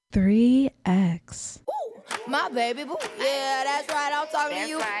3X. My baby boo, yeah, that's right, I'm talking to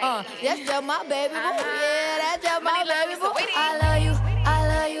you. Right. That's just my baby boo, yeah, that's just my baby boo. I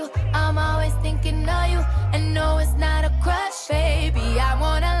love you, I'm always thinking of you. And no, it's not a crush, baby, I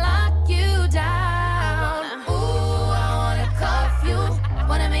wanna lock you down. Ooh, I wanna cuff you,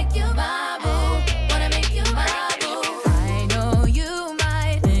 wanna make you my boo, wanna make you my boo. I know you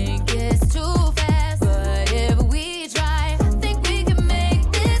might think it's too fast, but if we try, I think we can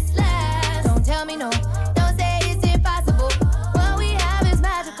make this last. Don't tell me no.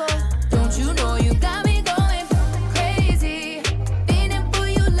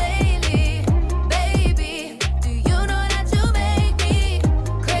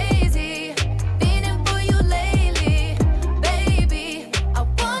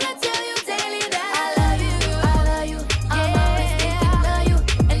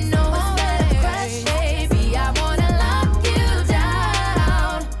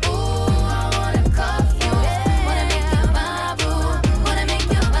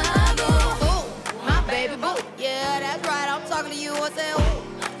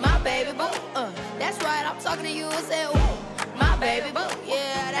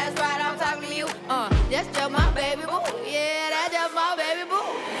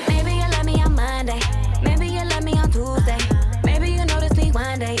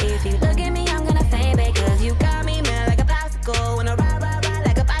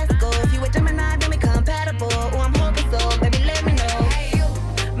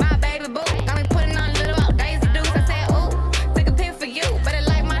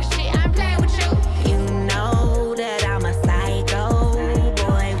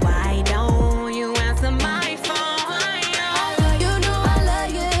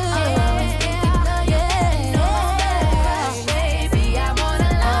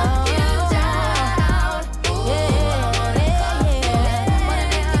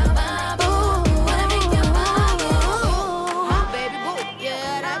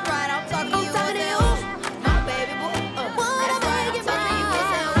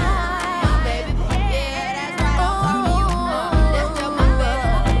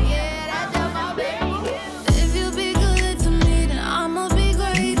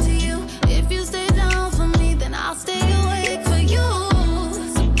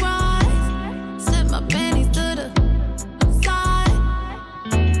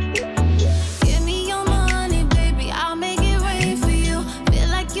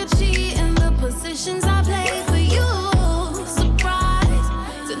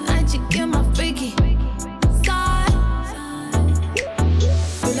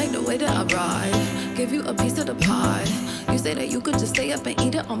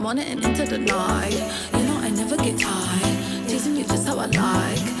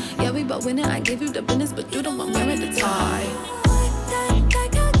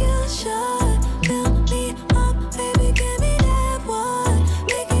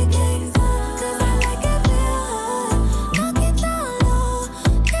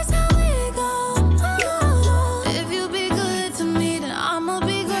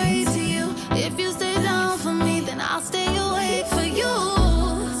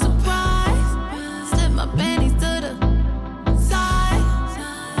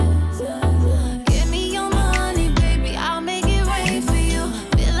 Give me your money, baby, I'll make it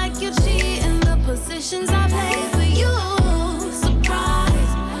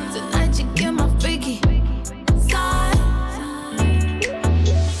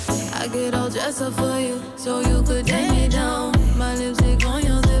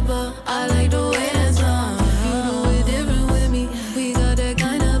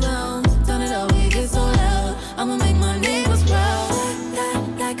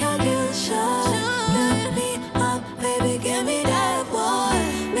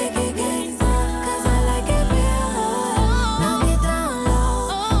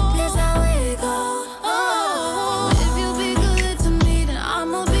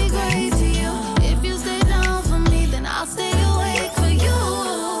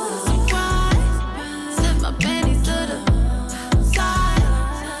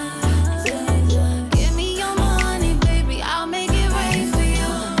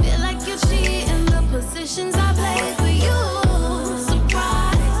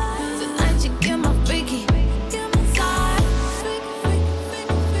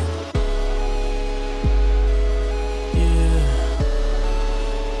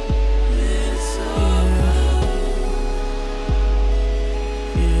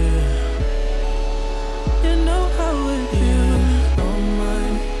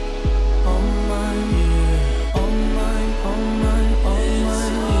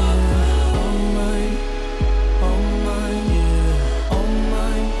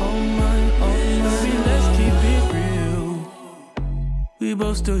We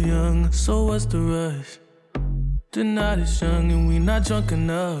both still young, so what's the rush? The night is young and we not drunk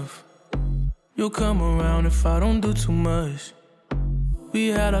enough. You'll come around if I don't do too much. We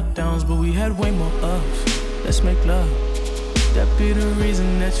had our downs, but we had way more ups. Let's make love. That be the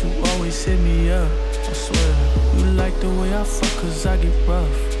reason that you always hit me up. I swear, you like the way I fuck cause I get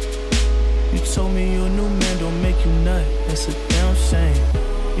rough. You told me your new man don't make you nut. That's a damn shame.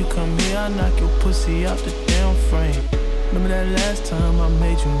 You come here, I knock your pussy out the damn frame. Remember that last time I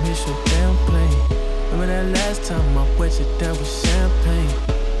made you miss your damn plane? Remember that last time I wet you down with champagne?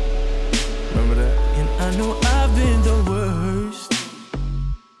 Remember that? And I know I've been the worst,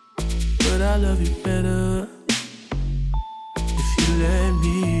 but I love you better if you let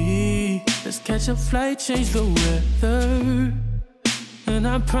me. Let's catch a flight, change the weather, and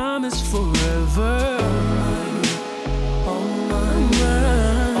I promise forever.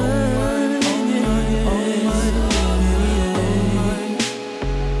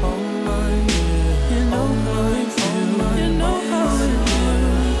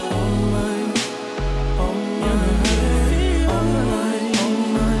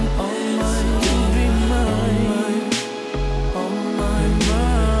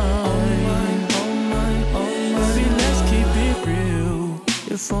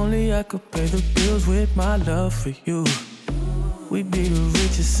 If only I could pay the bills with my love for you, we'd be the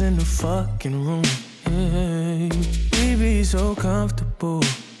richest in the fucking room. Yeah. We'd be so comfortable.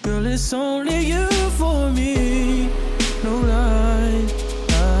 Girl, it's only you for me. No lie.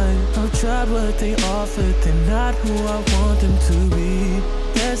 I've tried what they offered. They're not who I want them to be.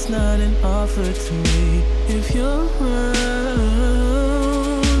 That's not an offer to me. If you're around,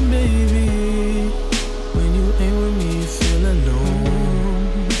 baby, when you ain't with me, you feel alone.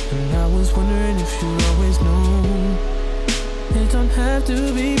 I was wondering if you always knew it don't have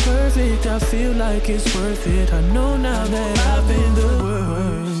to be perfect. I feel like it's worth it. I know now that I've been the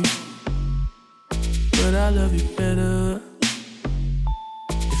worst, but I love you better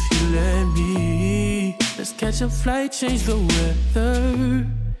if you let me. Let's catch a flight, change the weather,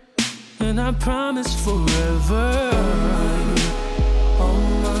 and I promise forever. All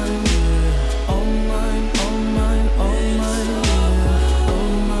mine, yeah. All mine, all mine, all mine, yeah.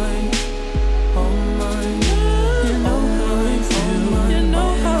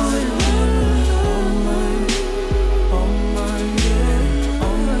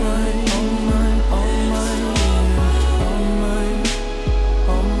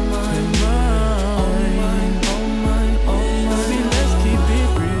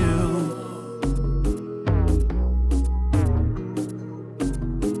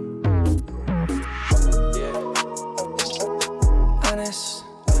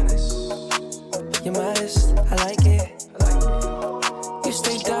 You're modest, I like it. You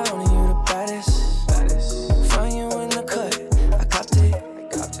stay down and you the baddest. Find you in the cut, I copped it.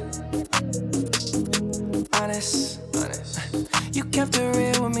 Honest. You kept it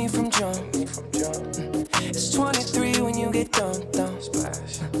real with me from jump. It's 23 when you get dumped.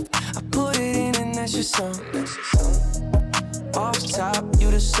 I put it in and that's your song. Off top, you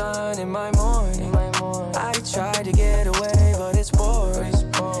the sun in my morning. I tried to get away, but it's boring.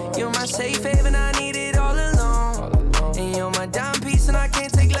 You're my safe haven, I need it all alone. And you're my dime piece, and I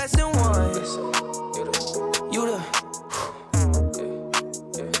can't take less than one. You the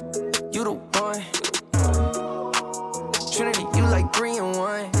one. Trinity, you like 3 and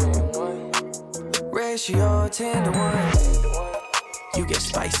 1. Ratio 10 to 1. You get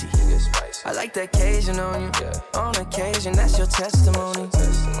spicy. I like the occasion on you. On occasion, that's your testimony.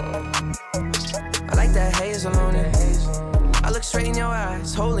 I like that hazel on it. I look straight in your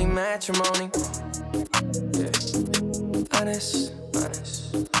eyes, holy matrimony. Honest.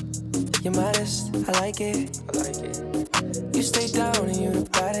 You're modest, I like it. You stay down and you the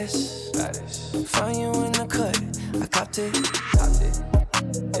baddest. Find you in the cut, I copped it.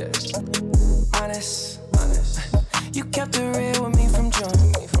 Honest. You kept it real with me from jump.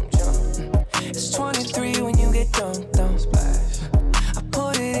 It's 23 when you get dumped. I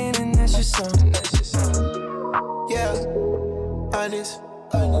put it in and that's your song. Yeah, honest.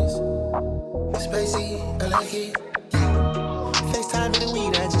 Spacey, I like it. FaceTime in the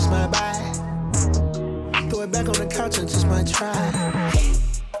weed, I just might buy. Throw it back on the couch, I just might try.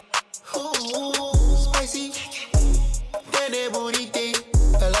 Ooh, spacey. Damn that booty thing,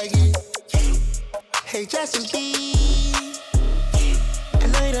 I like it. Hey, Justin B. I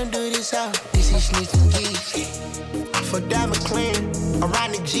know you don't do this out. This is Snitch and Geeks. For Diamond Clan, I'm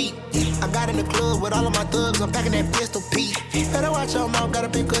riding a Jeep. I got in the club with all of my thugs, I'm packing that pistol P. Better watch your mouth, gotta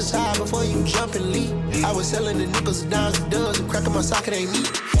pick us high before you jump and leap. I was selling the nickels, dimes, and dubs, and cracking my socket ain't me.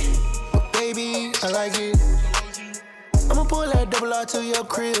 But baby, I like it. I'ma pull that double R to your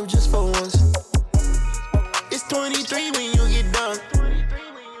crib just for once. It's 23 when you get done.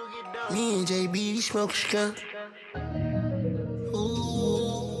 Me and JB smoke skunk.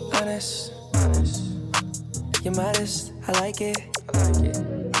 Honest, you're modest, I like it.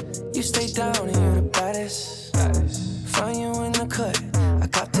 You stay down and you're the baddest. Find you in the cut, I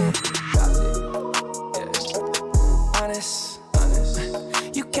copped it. Honest,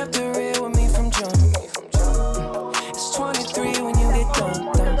 you kept it real with me from jump. It's 23 when you get done.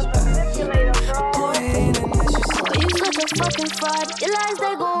 I put it in and that's your song. You such a fucking fraud. Your lies,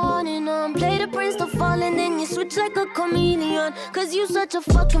 they go on and on. Play the prince to fall and then you switch like a chameleon. Cause you such a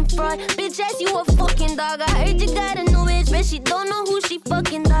fucking fraud. Bitch ass, you a fucking dog. I heard you got a new bitch, but she don't know who she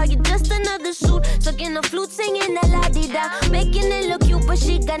fucking dog. You just another suit, sucking a flute, singing that la-di-da. Making it look cute, but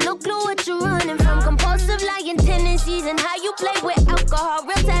she got no clue what you running from. Compulsive lying tendencies and how you play with alcohol.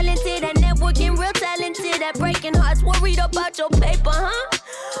 Real talented at networking, real talented at breaking hearts. Worried about your paper, huh?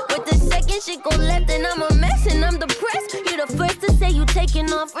 But the second shit go left and I'm a mess and I'm depressed. You're the first to say you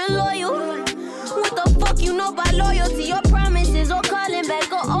taking off real loyal. What the fuck you know about loyalty or promises or calling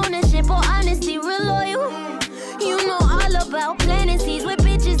back or ownership or honesty? Real loyal. You know all about planting seeds with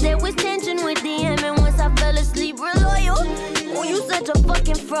bitches. There was tension with DM and once I fell asleep. Real loyal. Oh, you such a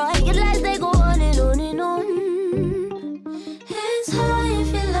fucking fraud. Your lies, they go on and on and on. Hands high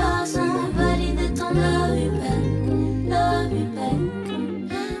if you love somebody that don't love you back. Love you back.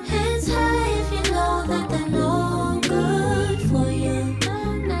 Hands high if you know that they're no good for you.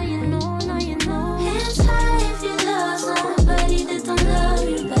 Now you know, now you know. Hands high if you love somebody that don't love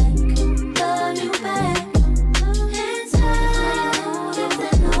you back. Love you back. Hands high if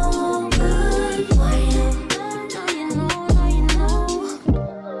they're no good for you. Now you know, now you know.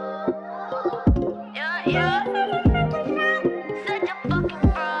 Yeah. Such a fucking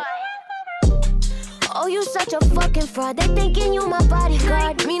fraud. Oh, you such a fucking fraud. They thinking you my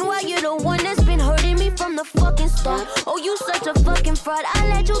bodyguard. Meanwhile, you're the one that's been hurting me from the fucking start. Oh, you such a fucking fraud. I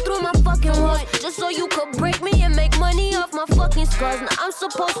let you through my fucking walls just so you could break me and make money off my fucking scars. Now I'm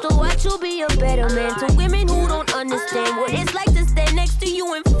supposed to watch you be a better man. To women who don't understand what it's like to stand next to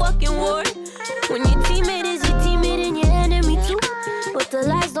you in fucking war. When your teammate is your teammate and your enemy too. But the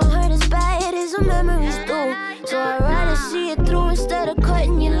lies don't hurt as bad as the memories do. So I'd rather see it through instead of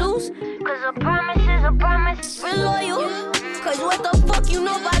cutting you loose. Cause a promise is a promise. Real loyal. Cause what the fuck you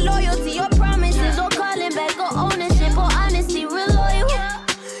know about loyalty or promises or calling back or ownership or honesty? Real loyal.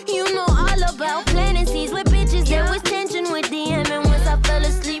 You know all about planting seeds with bitches. There was tension with DM and once I fell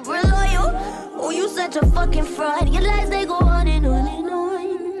asleep. Real loyal. Oh, you such a fucking fraud. Your lies, they go on and on and on.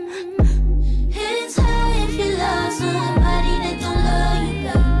 Hands high if you love somebody that don't love you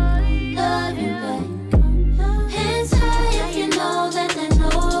back. Love you back. Hands high if you know that they're no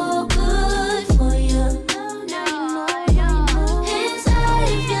good for you. Now you know. Hands high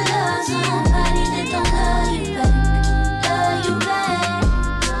if you love somebody that don't love you back. Love you back.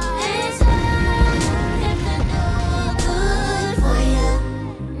 Hands high if they're no good for you.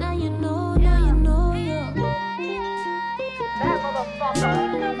 Now you know, now you know, yeah. That motherfucker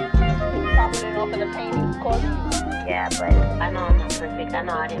popping it off in the painting course. Yeah, but I know I'm not perfect. I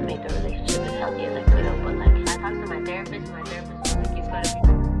know I didn't make the relationship as healthy as I could have, but like, I talked to my therapist was like, it's gotta be.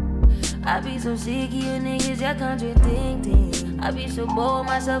 I be so sick of you niggas, y'all contradicting. I be so bored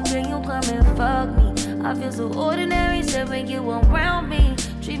myself, can you come and fuck me? I feel so ordinary, said when you around me.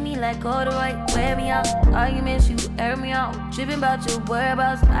 Treat me like all the right, wear me out. Arguments, you air me out. Tripping about your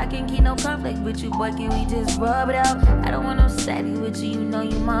whereabouts. I can't keep no conflict with you, boy, can we just rub it out? I don't want no static with you, you know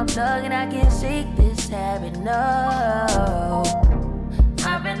you my plug. And I can't shake this habit, no.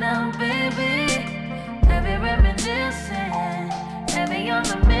 I've been out, baby. Heavy reminiscing. Heavy on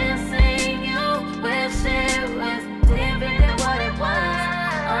the missing. You wish it was different than what it was.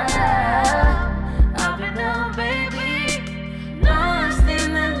 I've been out, baby. Lost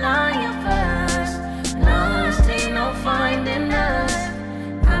in the lion first. Lost, ain't no finding us.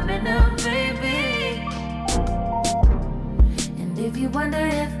 I've been out, baby. And if you wonder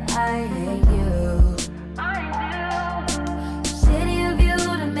if I hate you, I do. City of you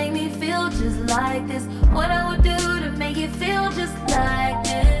to make me feel just like this. What I would do to make you feel just like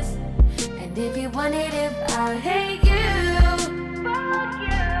this. And if you wondered if I hate you, fuck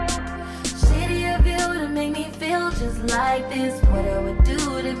you. City of you to make me feel just like this. What I would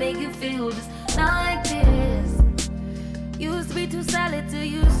do to make you feel just like this. Used to be too solid till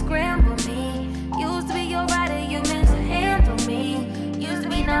you scramble me. Used to be your rider, you meant to handle me. Used to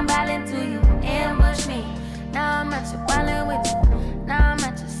be non-violent till you ambush me. Now I'm at your wildin' with you. Now I'm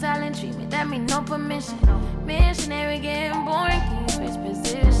at your silent treatment, that mean no permission. Missionary getting boring, can you switch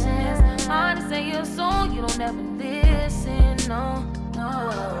positions? Hard to say your soul, you don't ever listen. no.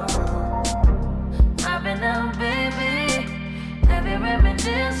 I've been out, baby. Every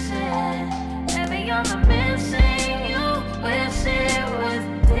reminiscing, every other missing you. Wish it was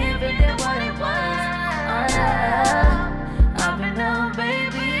different than what it was. I've been out,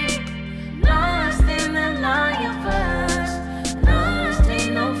 baby. Lost in the universe. Lost,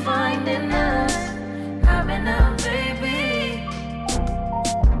 ain't no finding us. I've been out, baby.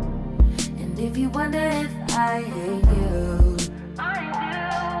 And if you wonder if I hate you, I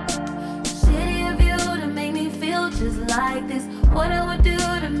do. Shitty of you to make me feel just like this. What I would do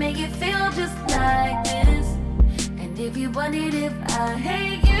to make it feel just like this. And if you wondered if I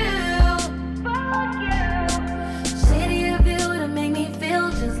hate you, fuck you. Shitty of you to make me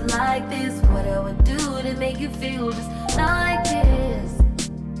feel just like this. What I would do to make you feel just like this.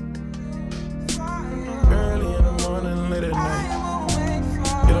 Early in the morning, late at night.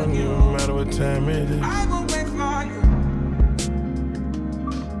 It don't even matter what time it is. I will wait for you.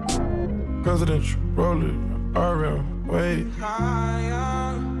 Presidential, roll it, RM, wait.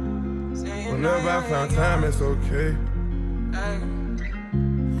 Whenever I found time, it's okay.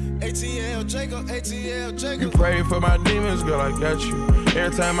 ATL Jacob. You pray for my demons, girl, I got you.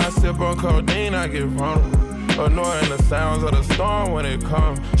 Every time I sip on codeine, I get vulnerable. Annoying the sounds of the storm when it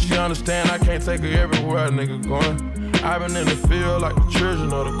comes. She understand I can't take her everywhere a nigga going. I've been in the field like the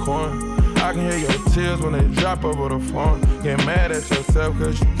children of the corn. I can hear your tears when they drop over the phone. Get mad at yourself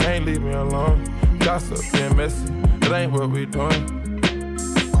cause you can't leave me alone. Gossip and messy, it ain't what we doing.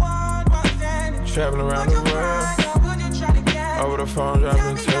 Traveling around the world, over the phone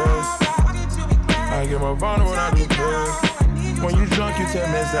dropping tears. I get more vulnerable when I do pills. When you drunk, you tell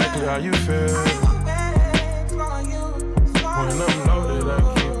me exactly how you feel. When I'm loaded, I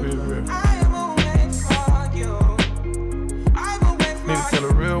keep it real. Need to tell a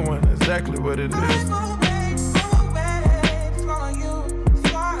real one exactly what it is.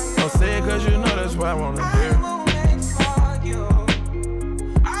 Don't say it cause you know that's why I wanna hear.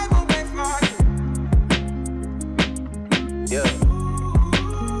 Yeah,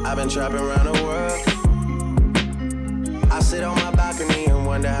 I've been trapping around the world. I sit on my balcony and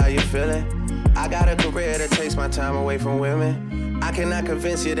wonder how you feeling. I got a career that takes my time away from women. I cannot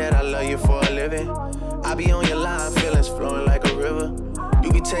convince you that I love you for a living. I be on your line, feelings flowing like a river.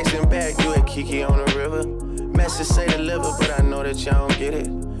 You be texting back, you and Kiki on the river. Message say deliver, but I know that y'all don't get it.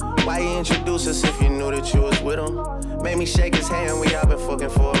 Why you introduce us if you knew that you was with him? Made me shake his hand, we all been fucking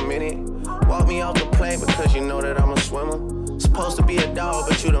for a minute. Walk me off the plane because you know that I'm a swimmer. Supposed to be a dog,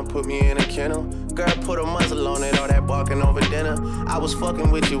 but you done put me in a kennel. Girl, put a muzzle on it, all that barking over dinner. I was fucking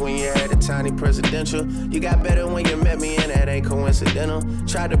with you when you had a tiny presidential. You got better when you met me, and that ain't coincidental.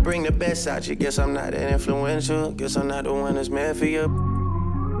 Tried to bring the best out you, guess I'm not that influential. Guess I'm not the one that's meant for you.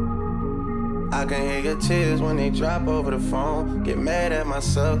 I can hear your tears when they drop over the phone. Get mad at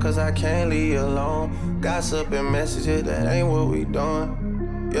myself cause I can't leave you alone. Gossip and messages, that ain't what we doing.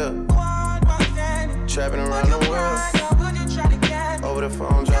 Yeah. Trapping around the world. Over the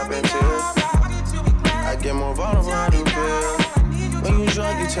phone, dropping tears. I get more vulnerable when I do pills. When you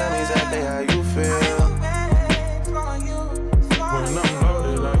drunk, you tell me exactly how you feel. When I'm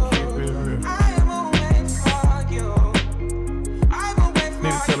loaded, I keep it real.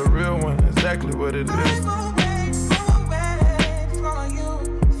 Need to tell a real one exactly what it is.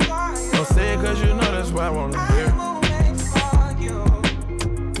 Don't say it cause you know that's why I wanna hear.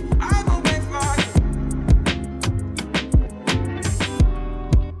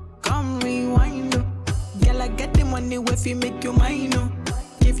 If you make you mine, oh.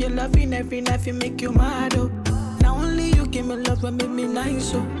 If you're loving every night, you make you mad, oh. Now only you give me love and make me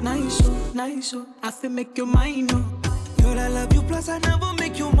nice, oh, nice, oh, nice, oh. I feel make you mine, oh. Girl, I love you, plus I never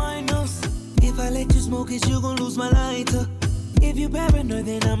make you minus. If I let you smoke it, you gon' lose my lighter. If you paranoid,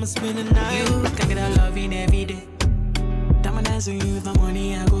 then I'ma spend the night. You can get a loving every day. Diamond dance on you, for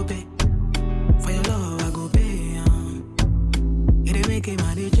money I go pay. For your love I go pay, it ain't make it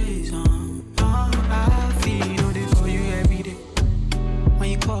my DJs, I feel all this for you every day. When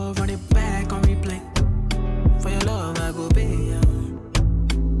you call, run it back on replay. For your love, I go pay.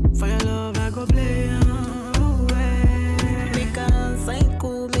 For your love, I go play. Make a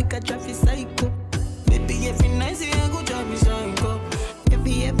psycho, make a traffic psycho. Baby, every night say I go drive me psycho.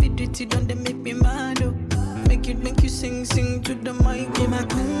 Every duty done, they make me mad. Oh. Make you sing to the mic. Be my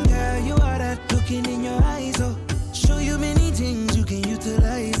queen, girl, you are that looking in your eyes, oh. Show you many things you can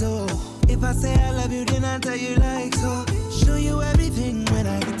utilize, oh. If I say I love you, then I tell you like so. Show you everything when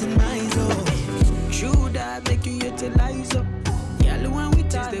I get to my zone. True that make you utilize up. Y'all when we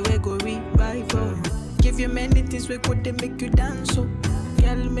taste the way go revive up. Give you many things we could they make you dance up.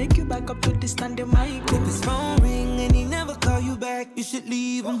 Y'all make you back up to the standing mic. If his phone ring and he never call back, you should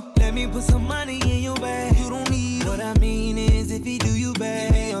leave him. Let me put some money in your bag, you don't need him. What I mean is, if he do you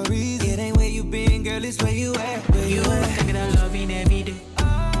bad, ain't no reason. It ain't where you been, girl, it's where you at. Where you at? Think that loving every day.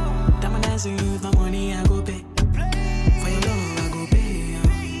 Diamond dancing with my money, I go pay. For your love, I go pay.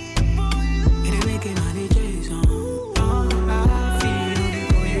 It ain't making money, Jason. I feel it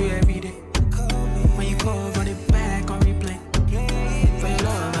for you every day. When you call, run it back on replay. For your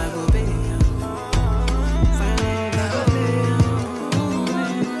love, I go pay. For your love, I go pay.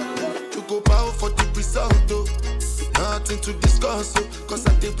 You go bow for the result, though. Nothing to discuss, oh. Cause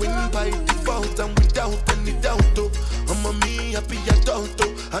I did win by default and without any doubt, oh. I'm a me happy adult,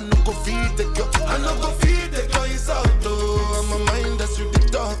 oh. I no go feed the girl, I no go feed the girl insult, oh. I'm a mind that's you the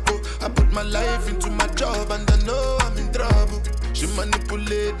talk, oh. I put my life into my job and I know I'm in trouble. She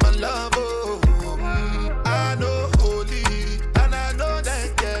manipulate my love, oh. I know holy and I know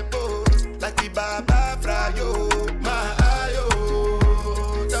that get both. Like the Baba Frayo, my ayo,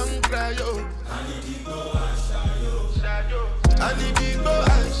 don't cry, yo. I need to go and shadow. I need to go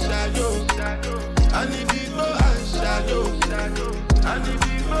and shadow. I need to go and shadow. I need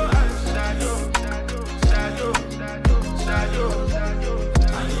to go and shadow. Shadow. I need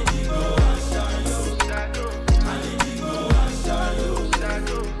to go and shadow. I need to go and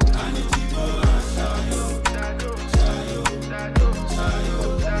shadow. I need to go and shadow.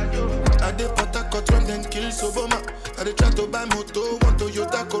 I dey put a cut when them kill Soboma. I dey try to buy moto, one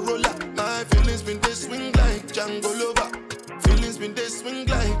Toyota Corolla. My feelings been they swing like Django Lover. Feelings been they swing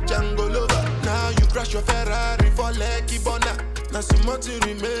like Django Lover. Now you crash your Ferrari for Lucky Bona. Now some more to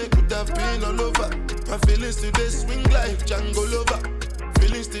remake could have been all over. My feelings today swing like Django Lover.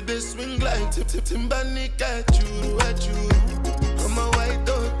 Feelings today swing like Timbani at you. I'm a white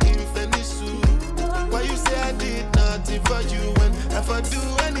dog in Fenisu. Why you say I did nothing for you when if I do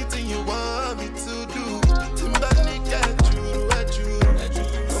anything you want me to do? Timbani at you.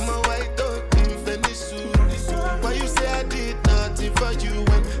 I'm a white dog in Fenisu. Why you say I did nothing for you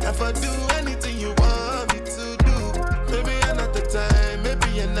when if I do anything you want me to do? Maybe another time,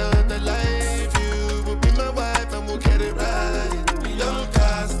 maybe another life. You will be my wife and we'll get it right. Young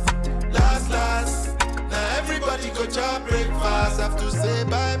cast, last. Now everybody go chop breakfast. Have to say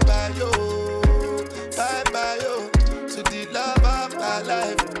bye-bye, yo. Bye-bye, yo. To the love of my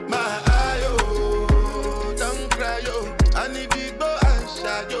life. My ayo, don't cry, yo. I need to go and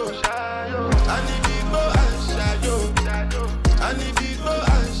shadow. I need to go and shadow. I need to go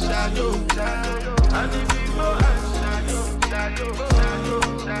and shadow. I need to go and shadow.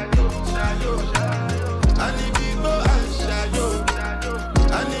 I need to go and shadow.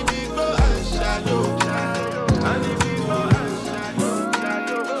 I need to go and shadow. I need to go and shadow.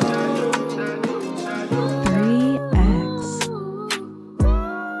 3X.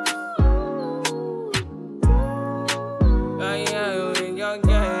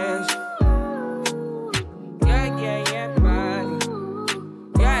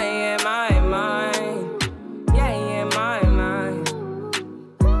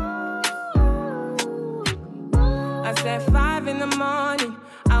 At 5 in the morning,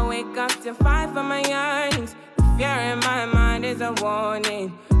 I wake up to fight for my yearnings. The fear in my mind is a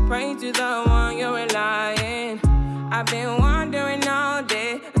warning. Pray to the one you're relying. I've been wandering all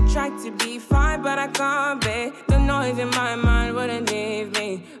day. I tried to be fine, but I can't be. The noise in my mind wouldn't leave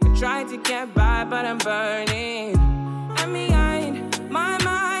me. I tried to get by, but I'm burning. And behind my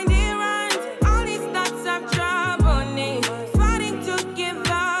mind, it runs. All these thoughts have troubled me. Fighting to give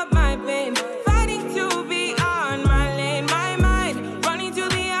up my pain. Fighting to be on my lane. My mind running to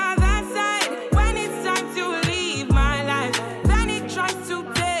the other side. When it's time to leave my life, then it tries to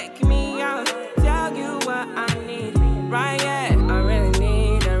take me out. Tell you what I need, right? Yeah, I really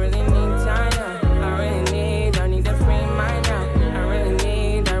need time now. I need to free mind now. I really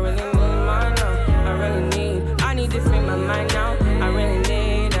need more now. I need to free my mind now. I really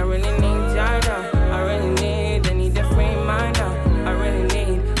need time now. I need to free mind now. I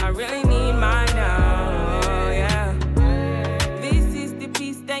really need mine now, yeah. This is the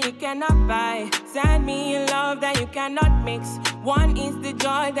peace that you cannot buy. Send me a love that you cannot mix. One is the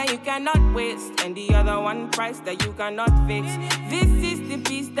joy that you cannot waste, and the other one price that you cannot fix. This is the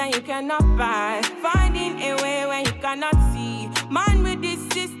peace that you cannot buy. Finding a way where you cannot see. Man with this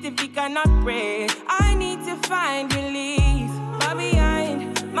system, he cannot pray. I need to find release. But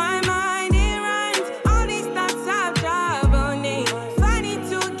behind my mind, it runs. All these thoughts have troubled me. Fighting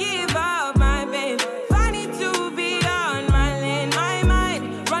to give up my pain. Fighting to be on my lane. My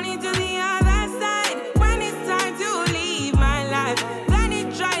mind running to the other side. When it's time to leave my life, then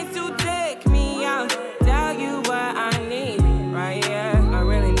it tries to take me out. Tell you what I need, right? Yeah, I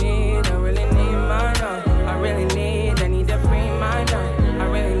really need mine now. I need to free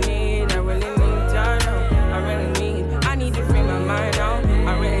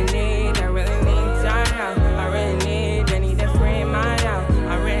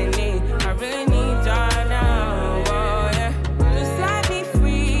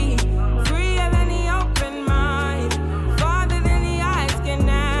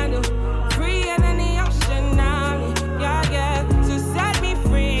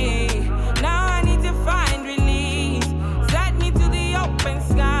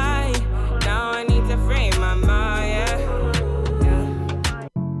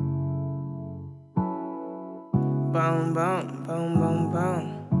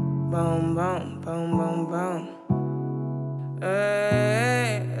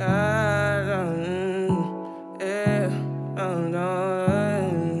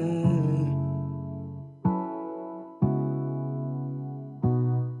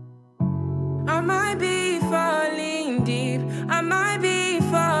might be falling deep. I might be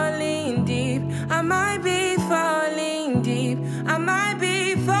falling deep. I might be falling deep. I might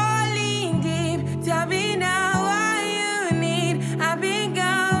be falling deep. Tell me now what you need. I've been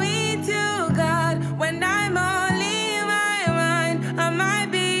going to God when I'm only in my mind. I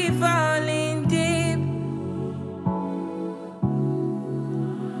might be falling deep.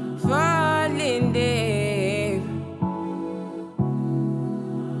 Falling deep.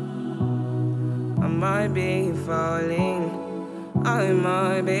 I might be falling. I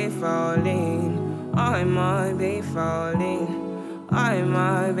might be falling. I might be falling. I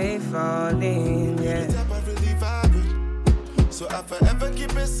might be falling, yeah. The type I really vibe with, so I forever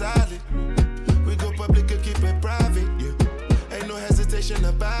keep it solid. We go public and keep it private, yeah. Ain't no hesitation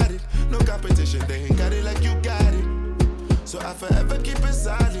about it, no competition. They ain't got it like you got it, so I forever keep it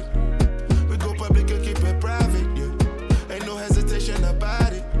solid. We go public and keep it private, yeah. Ain't no hesitation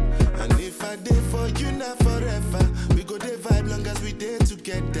about it. And if I did for you, not forever. We go there vibe long as we there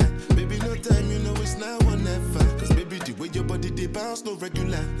together. Baby, no time, you know it's now or never. Cause baby, the way your body they bounce, no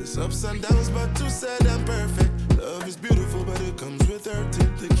regular. There's ups and downs, but too sad and perfect. Love is beautiful, but it comes with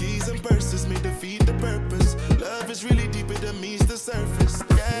hurting. The keys and purses may defeat the purpose. Love is really deep, it meets the surface.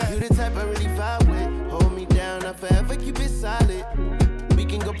 Yeah. You the type I really vibe with. Hold me down, I forever keep it solid. We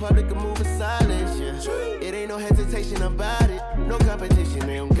can go public and move in silence, yeah. It ain't no hesitation about it. No competition,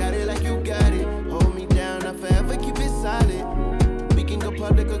 they don't got it like you got it. Hold me down, I forever keep it solid. We can go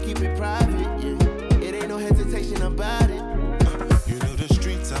public or keep it private, yeah. It ain't no hesitation about it. You know the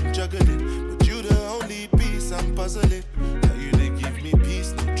streets, I'm juggling. But you the only piece I'm puzzling. How you they give me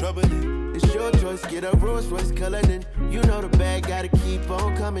peace, no troubling. It's your choice, get a Rolls Royce colored in. You know the bag, gotta keep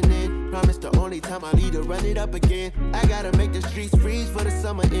on coming in. Promise the only time I'll either run it up again. I gotta make the streets freeze for the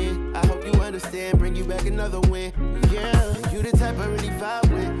summer end. I hope you understand, bring you back another win. Yeah, you the type I really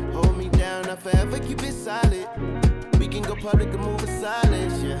vibe with. Hold me down, I forever keep it solid. We can go public and move in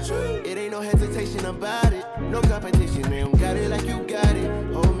silence, yeah. It ain't no hesitation about it. No competition, they don't got it like you got it.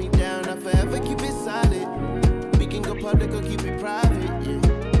 Hold me down, I forever keep it solid. We can go public or keep it private, yeah.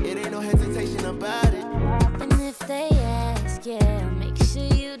 It ain't no hesitation about it. And if they ask, yeah, make sure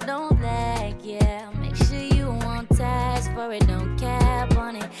you don't lag, yeah. Make sure you won't task for it, don't cap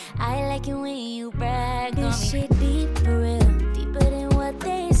on it. I like it when you brag on me. This shit deep for real, deeper than what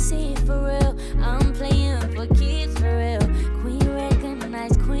they see for real. I'm playing for keeps for real. Queen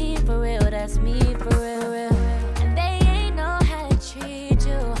recognized queen for real, that's me for real, real. And they ain't know how to treat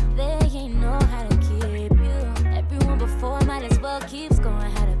you, they ain't know how to keep you. Everyone before might as well keeps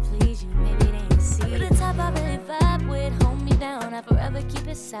going how to please you. Maybe they ain't see you. The type I really vibe with, hold me down, I forever keep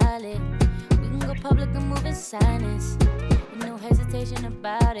it solid. We can go public and move in silence. No hesitation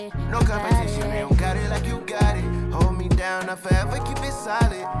about it. No competition, they don't got it like you got it. Hold me down, I forever keep it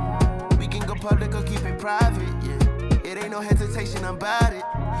solid. We can go public or keep it private, yeah. It ain't no hesitation about it.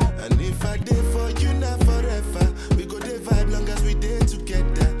 And if I did for you, not forever. We go there vibe long as we there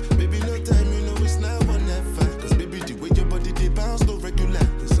together. Baby, no time, you know it's now or never. Cause baby, the way your body they bounce, no regular.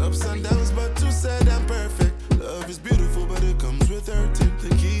 There's ups and downs, but too sad and perfect. Love is beautiful, but it comes with hurting.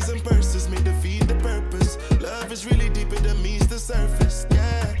 The keys and purses may defeat the purpose. Love is really deep, it meets the surface,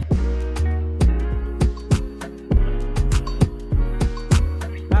 yeah.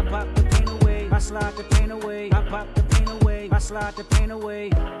 I pop the pain away, I slide the pain away. I pop the pain away, I slide the pain away.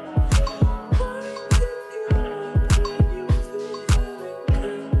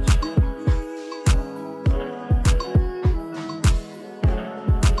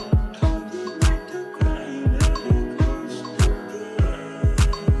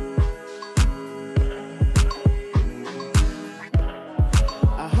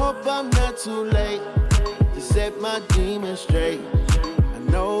 I'm not too late to set my demons straight. I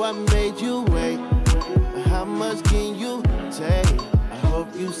know I made you wait, but how much can you take? I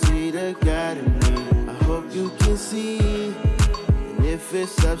hope you see the God in me. I hope you can see. And if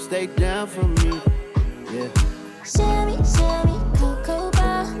it's up, stay down for me. Yeah. Shimmy, shimmy, cocoa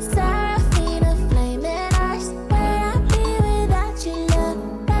bar, Serafina, flaming eyes. Where I be without you, love?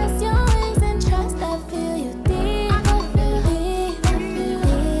 Press your wings and trust. I feel you deep. I feel deep. I feel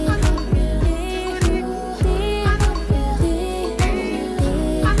deep. I feel deep.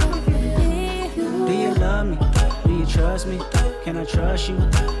 I feel deep. Do you love me? Do you trust me? Can I trust you?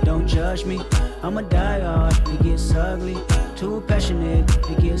 Don't judge me. I'm a diehard. It gets ugly. Too passionate.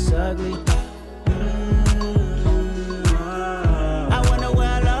 It gets ugly.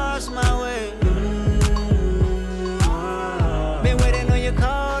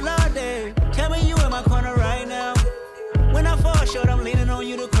 Short, I'm leaning on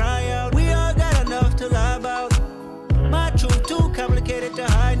you to cry out. We all got enough to lie about. My truth too complicated to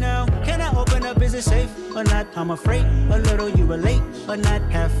hide now. Can I open up or not. I'm afraid a little you relate or not.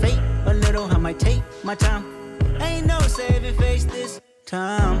 Have faith a little, I might take my time. Ain't no saving face this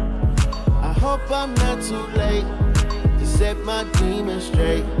time. I hope I'm not too late to set my demons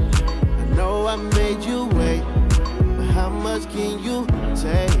straight. I know I made you wait, but how much can you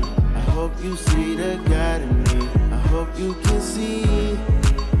take? I hope you see the God in me. I hope you can see.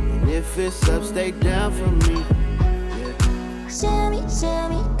 And if it's up, stay down for me. Shimmy,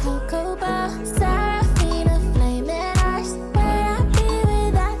 shimmy, cocoa bar, Serafina, flaming eyes. Where I be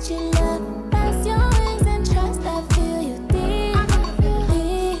without your love? Rest your wings and trust. I feel you deep,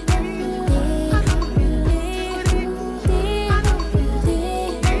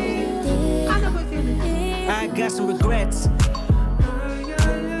 I got some regrets,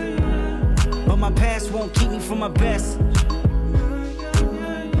 but my past won't keep me from my best.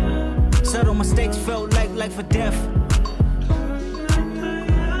 Subtle mistakes felt like life or death.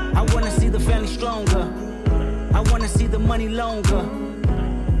 I wanna see the family stronger. I wanna see the money longer.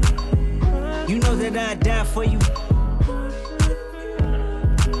 You know that I'd die for you.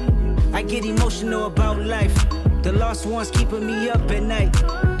 I get emotional about life. The lost ones keeping me up at night.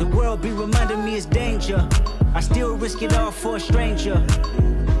 The world be reminding me it's danger. I still risk it all for a stranger.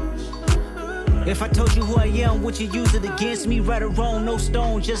 If I told you who I am, would you use it against me? Right or wrong, no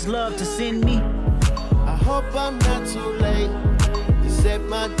stone, just love to send me. I hope I'm not too late to set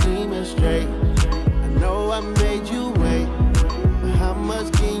my demons straight. I know I made you wait, but how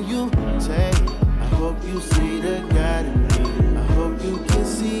much can you take? I hope you see the God in me. I hope you can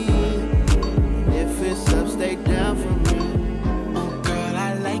see. And if it's up, stay down for me. Oh girl,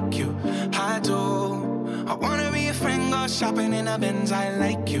 I like you, I do. I wanna be a friend, go shopping in a Benz. I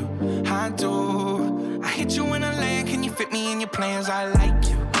like you, I do. I hit you in a land, can you fit me in your plans? I like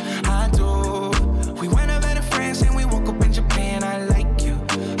you, I do. We went over to France and we woke up in Japan. I like you,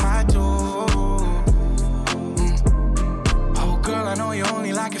 I do. Oh girl, I know you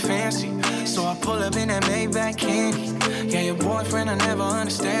only like it fancy, so I pull up in that Maybach candy. Yeah, your boyfriend will never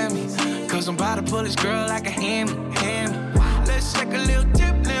understand me, cause I'm about to pull this girl like a hammy. Let's take a little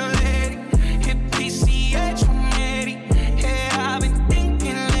dip, little lady. Hit PCH from Eddie. Yeah, I've been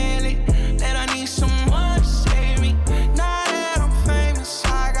thinking lately that I need someone to save me. Now that I'm famous,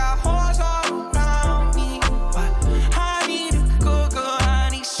 I got hoes all around me, but I need a good girl, I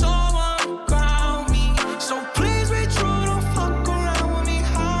need someone to ground me. So please be true, don't fuck around with me.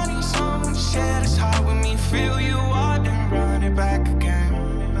 I need someone to share this heart with me. Feel you out and run it back again.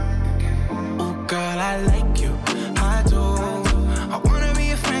 Oh girl, I like you, I do. I wanna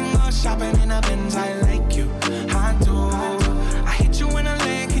be a friend, go shopping in a Benz. I like you, I do. I hit you in a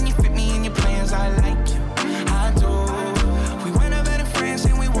lane, can you fit me in your plans? I like you, I do. We went over to France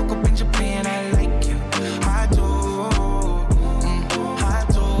and we woke up in Japan. I like you, I do, I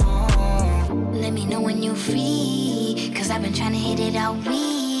do. Let me know when you're free, cause I've been trying to hit it all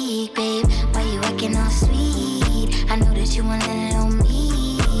week, babe. Why you acting all sweet? I know that you want a little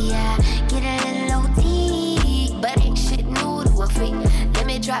me, yeah. Get a little OT, but ain't shit new to a freak. Let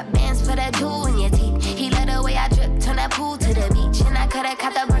me drop bands for that jewel in your teeth. He let the way I drip, turn that pool to the beach. And I coulda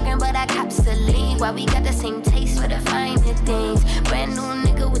caught the Birkin, but I cops the lean. Why we got the same taste for the finer things? Brand new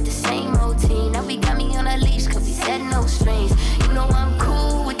nigga with the same routine. Now we got me on a leash, cause we said no strings. You know I'm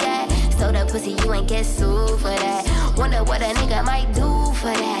cool with that. So the pussy, you ain't get sued for that. Wonder what a nigga might do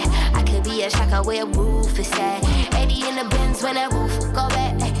for that. I could be a shocker where roof is at. 80 in the Benz when that roof go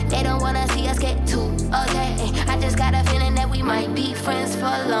back. They don't wanna see us get too okay. I just got a feeling that we might be friends for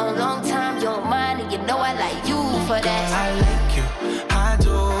a long, long time. You don't mind, and you know I like you for that. Girl, I like you, I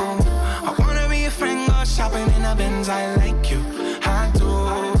do. I wanna be a friend, go shopping in a Benz. I like you, I do.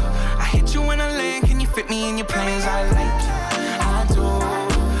 I hit you in a lane, can you fit me in your plans? I like you, I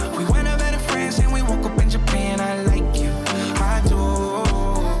do. We went over to France and we woke up in Japan. I like you, I do,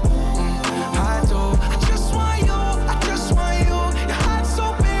 I do. I just want you, I just want you. Your heart's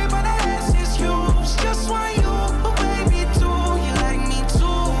so big, but the ass is huge. Just want you, but baby too. You like me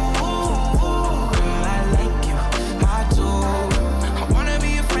too. Girl, I like you, I do. I wanna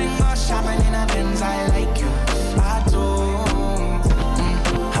be a friend, go shopping in a Benz. I like you, I do.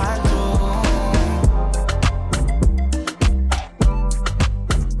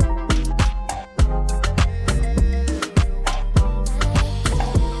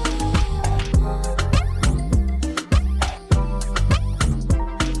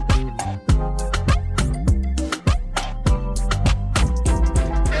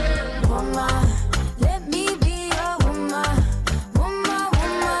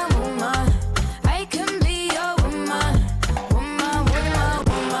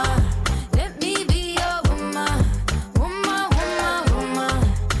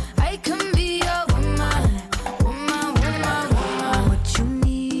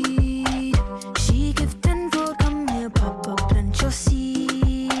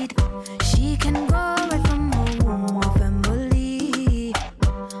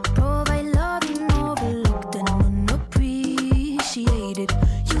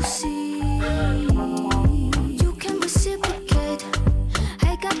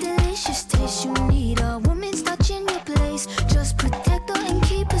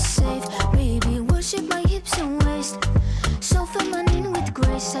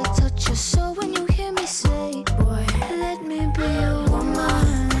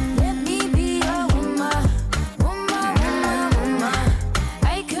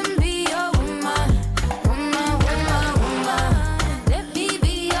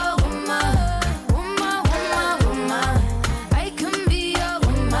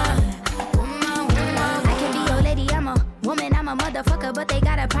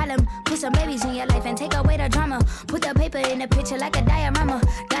 problem. Put some babies in your life and take away the drama. Put the paper in the picture like a diorama.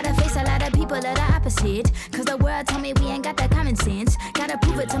 Gotta face a lot of people that are opposite. Cause the world told me we ain't got that common sense. Gotta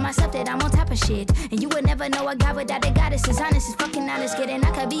prove it to myself that I'm on top of shit. And you would never know a guy without a goddess. As honest as fucking honest, kidding.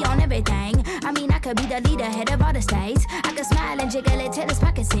 I could be on everything. I mean, I could be the leader, head of all the states. I could smile and jiggle it till his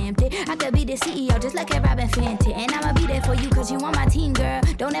pockets empty. I could be the CEO just like a Robin Fenty. And I'ma be there for you cause you on my team, girl.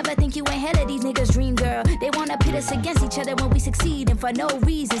 Don't ever think you ain't hell of these niggas' dream, girl. They wanna pit us against each other when we succeed. And for no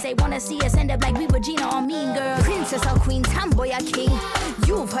reasons, they wanna see us end up like we Regina or Mean Girl. Princess or queen, tomboy or king.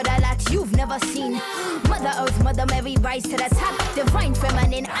 You've heard a lot you've never seen. Mother Earth, Mother Mary, rise to the top. Divine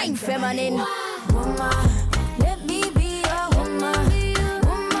feminine, I'm feminine. Woman, let me be a woman.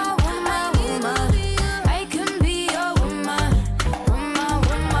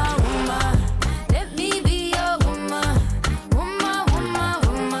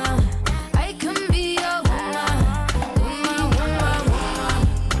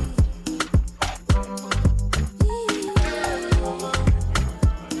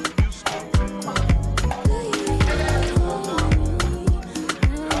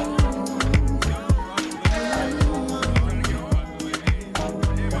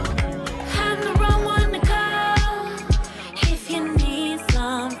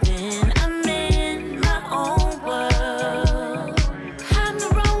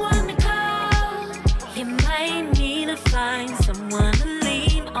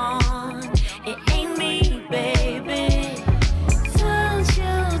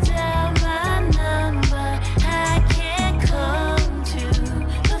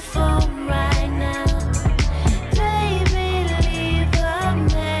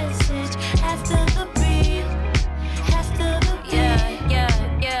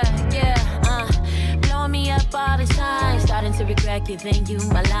 Giving you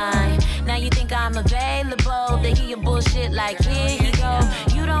my line. Now you think I'm available to hear your bullshit like here you go.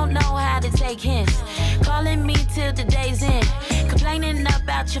 You don't know how to take hints. Calling me till the day's end. Complaining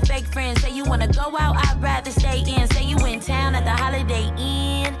about your fake friends. Say you wanna go out, I'd rather stay in. Say you in town at the Holiday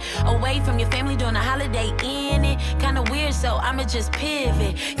Inn. Away from your family doing a Holiday Inn. It kinda weird, so I'ma just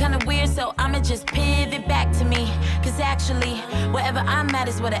pivot. Kinda weird, so I'ma just pivot back to me. Cause actually, wherever I'm at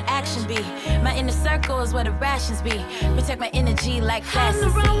is where the action be. My inner circle is where the rations be. Protect my energy like fast. I'm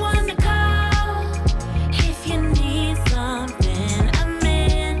the wrong one to call if you need something. I'm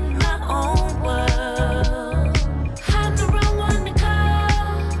in my own world. I'm the wrong one to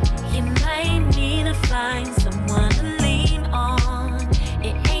call. You might need to find someone to lean on.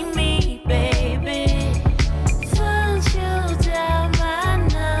 It ain't me, baby. Don't you dial my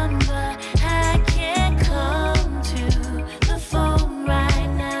number. I can't come to the phone right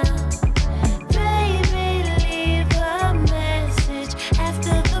now. Baby, leave a message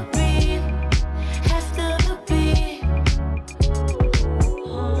after the beep.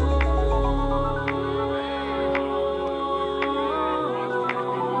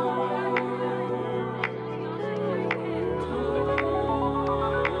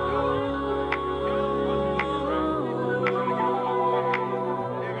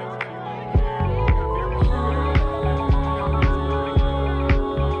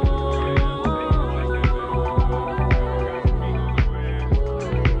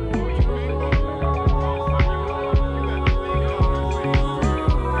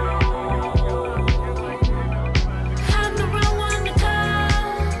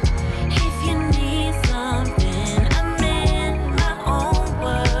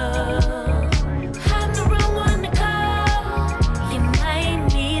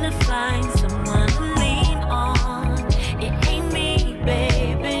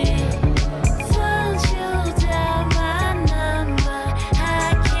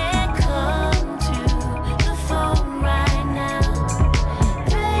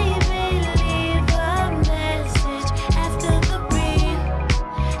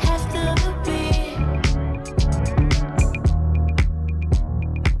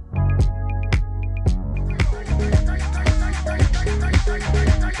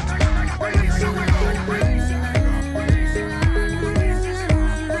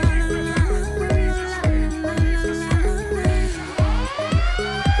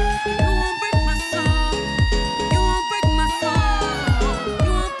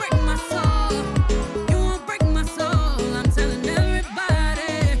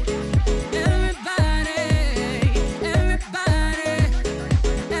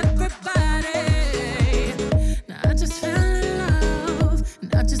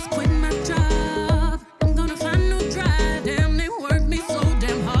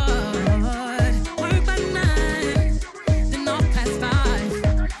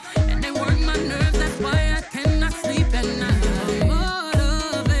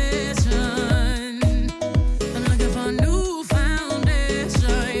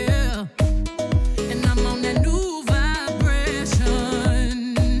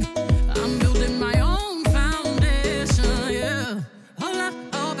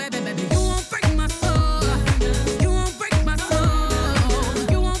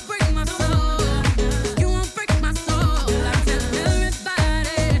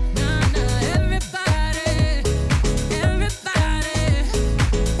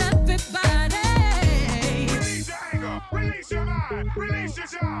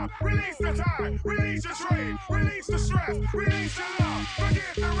 I'ma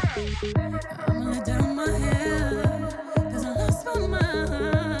let down my hair, cause I lost my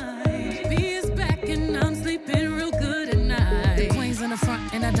mind. B is back and I'm sleeping real good at night. The queens in the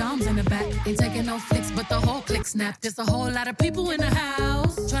front and the doms in the back. Ain't taking no flicks, but the whole click snap. There's a whole lot of people in the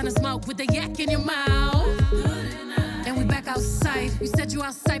house, trying to smoke with the yak in your mouth. And we back outside. You said you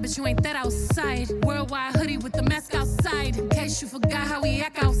outside, but you ain't that outside. Worldwide hoodie with the mask outside, in case you forgot how we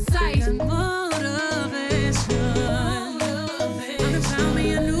act outside. And motivation, I done found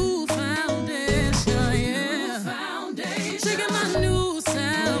me a new foundation, yeah. Shaking my new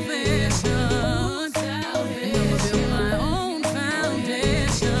salvation, and I'ma build my own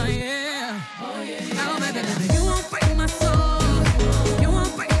foundation, yeah. Oh, baby, baby, you won't break my soul. You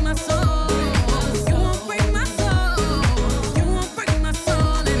won't break my soul. You won't break my soul. You won't break my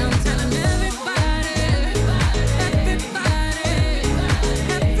soul. And I'm telling everybody,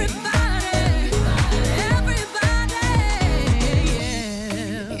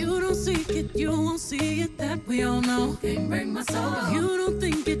 yeah. You don't seek it, you won't see it, that we all know. Can't break my soul. If you don't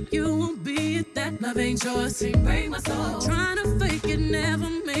think it, you won't be it, that love ain't yours. Can't break my soul. Trying to fake it never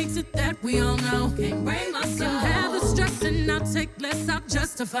makes it, that we all know. Can't break my soul. Can have the stress and I'll take less, I'll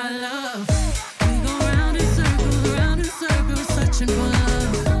justify love. We go round in circles, searching for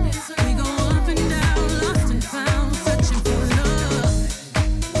love. We go up and down, lost and found, searching for love.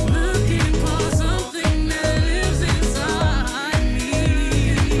 Looking for something that lives inside me.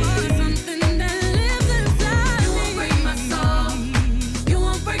 For something that lives inside me. You won't break my soul. You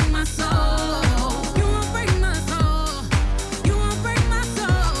won't break my soul. You won't break my soul. You won't break my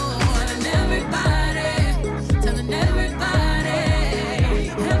soul. Telling everybody, telling everybody,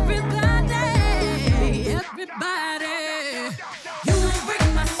 everybody. You won't break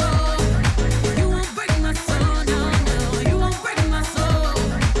my soul. You won't break my soul. No, no. You won't break my soul.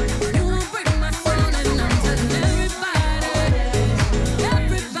 You won't break my soul. And I'm telling everybody,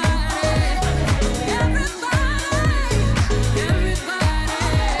 everybody,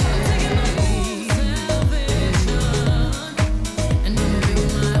 taking my own salvation, and I'm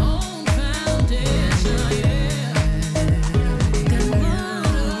building my own foundation, yeah. Got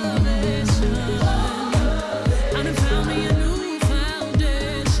motivation. I done found me a new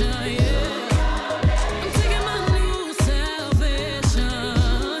foundation, yeah. I'm taking my new salvation,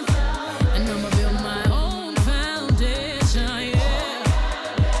 and I'ma build my own foundation, yeah.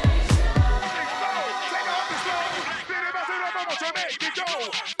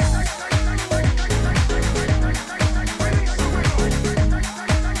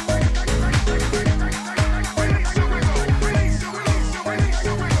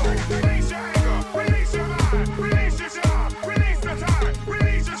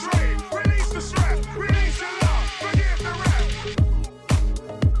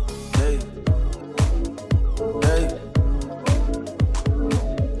 Hey, hey.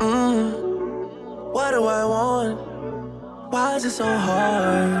 What do I want? Why is it so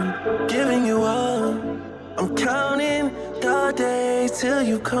hard giving you up? I'm counting the days till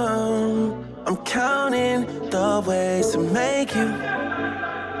you come. I'm counting the ways to make you.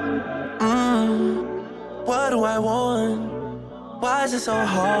 What do I want? Why is it so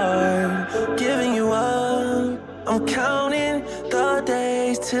hard giving you up? I'm counting the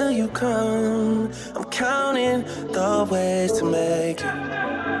days till you come. I'm counting the ways to make you.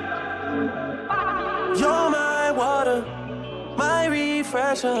 You're my water, my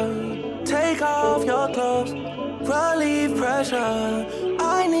refresher. Take off your clothes, relieve pressure.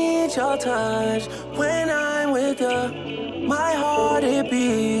 I need your touch when I'm with you. My heart, it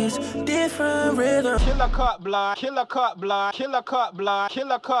beats different rhythm. Killer cut block, killer cut block, killer cut block,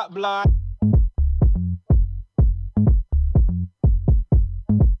 killer cut block.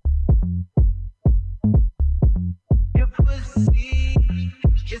 Your pussy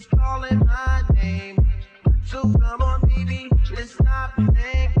is calling my name. So come on, baby, let's stop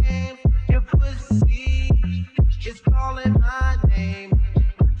playing games. Your pussy is calling my name.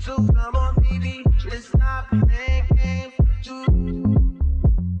 So come on, baby, let's stop playing games.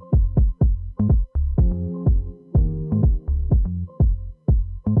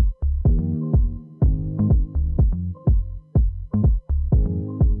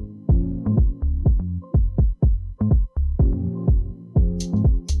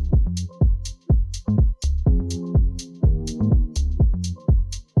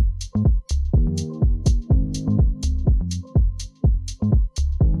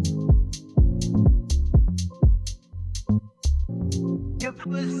 Your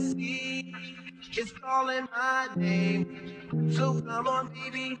pussy is calling my name. So come on,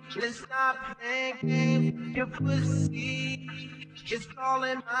 baby, let's stop playing games. Your pussy is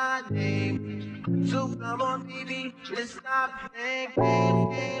calling my name. So come on, baby, let's stop playing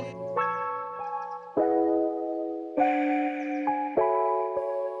games.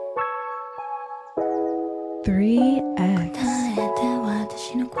 3X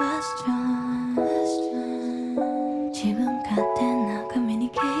私の question 自分勝手なコミュニ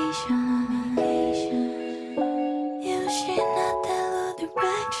ケーション見失ってる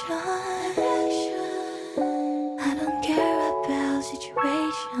direction I don't care about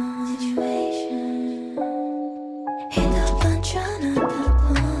situation 人番じゃなくて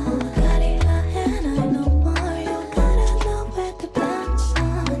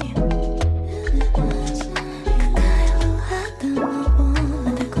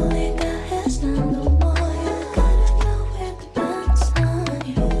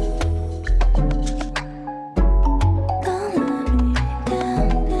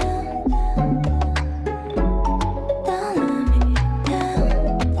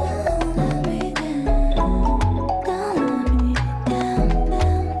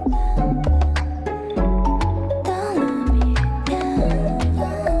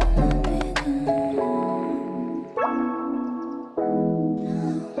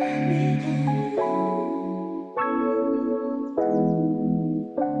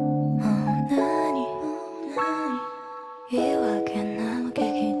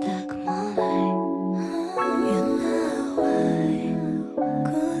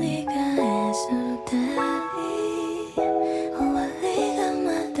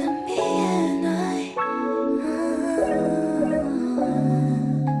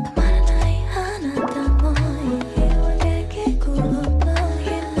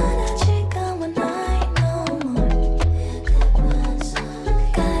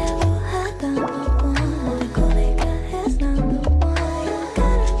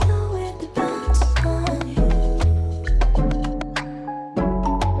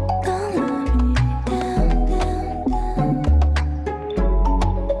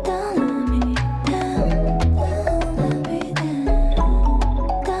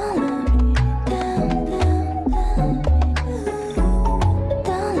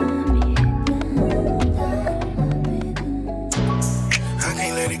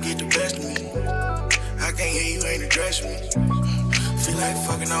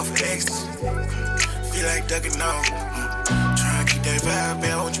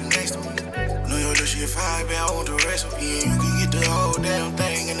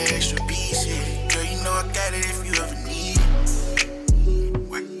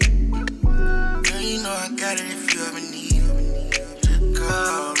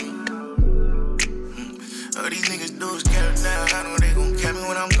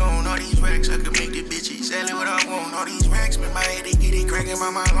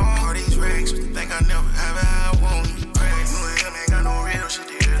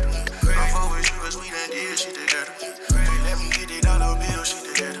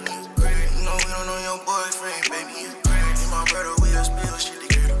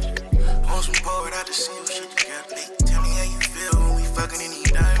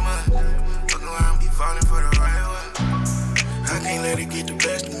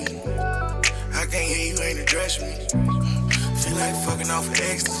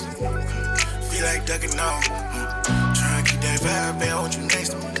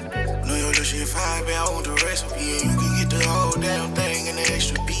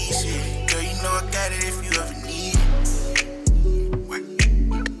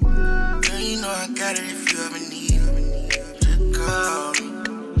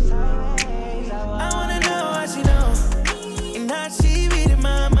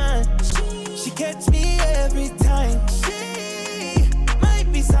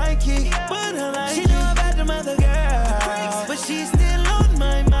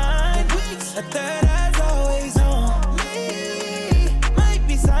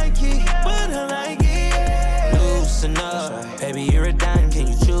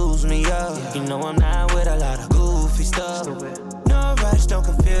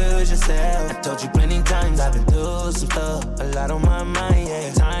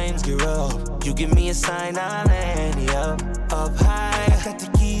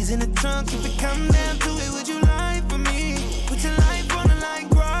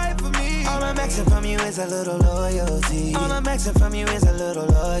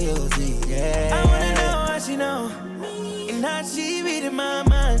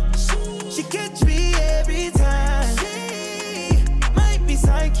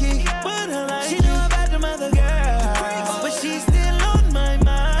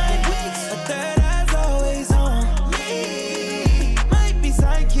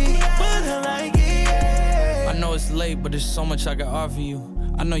know it's late, but there's so much I can offer you.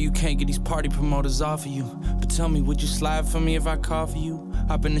 I know you can't get these party promoters off of you, but tell me, would you slide for me if I call for you?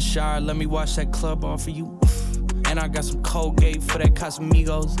 Hop in the shower, let me wash that club off of you. And I got some Colgate for that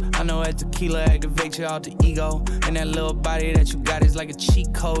Casamigos. I know that tequila activates your alter ego. And that little body that you got is like a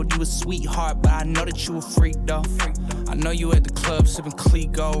cheat code. You a sweetheart, but I know that you a freak though. I know you at the club sipping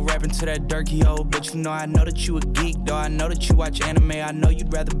Clico, rapping to that Durkee-O. But you know I know that you a geek though. I know that you watch anime. I know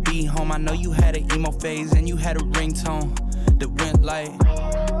you'd rather be home. I know you had an emo phase and you had a ringtone that went like.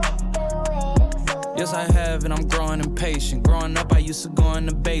 Yes, I have, and I'm growing impatient. Growing up, I used to go in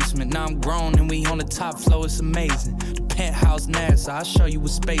the basement. Now I'm grown, and we on the top floor, it's amazing. The penthouse NASA, I'll show you what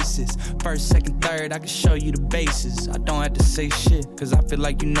space is. First, second, third, I can show you the bases. I don't have to say shit, cause I feel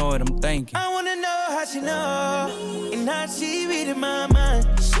like you know what I'm thinking. I wanna know how she know, and how she reading my mind.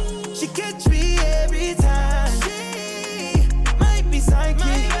 She catch me every time. She might be psychic,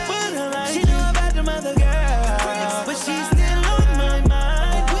 but I like she know about them other girls, but she's still on my mind.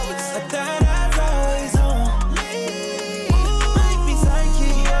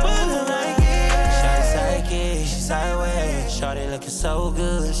 I thought shawty looking so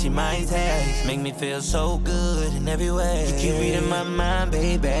good, she might text. Make me feel so good in every way. You keep reading my mind,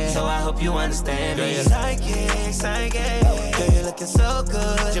 baby, so I hope you understand me. Girl, you're psychic. Girl, you're looking so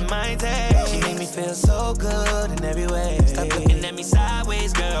good, you might text. She make me feel so good in every way. Stop looking at me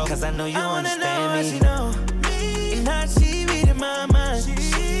sideways, girl, cause I know you understand me. I wanna know how she know, and how she reading my mind.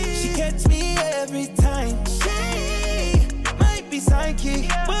 She catch me every time. She might be psychic,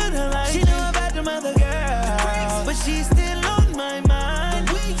 but I like she know about them other girls, but she's still on my mind.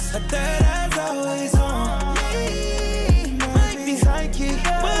 Her third eye's always on me. Might be psychic,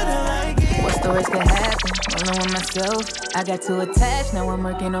 but I like it. What's the worst that happen? Rolling with myself. I got too attached, now I'm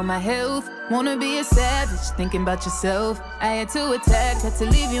working on my health. Wanna be a savage, thinking about yourself. I had to attack, had to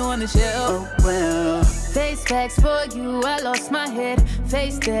leave you on the shelf. Oh well. Face facts for you, I lost my head.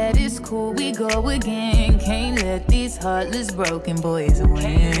 Face that, it's cool, we go again. Can't let these heartless broken boys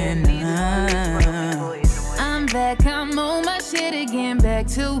win. I'm back, I'm on my shit again. Back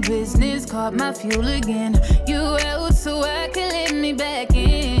to business, caught my fuel again. You out so I can let me back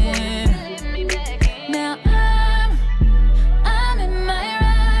in. Now I'm in my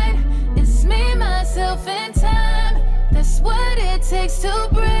ride. It's me, myself, and time. That's what it takes to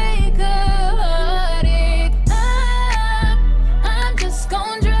break a heartache. I'm just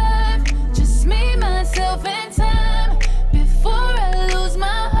gon' drive. Just me, myself, and time. Before I lose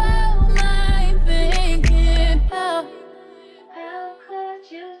my whole mind thinking, how could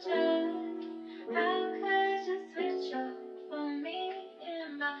you turn? How could you switch up for me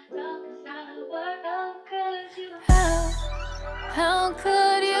in my darkest hour? How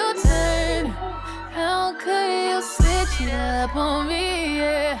could you turn? How could you switch it up on me?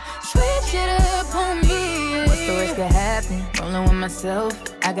 Yeah, switch it up on me. Yeah. What's the worst that happened? Rolling with myself.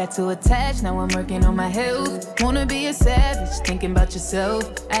 I got too attached, now I'm working on my health. Wanna be a savage, thinking about yourself.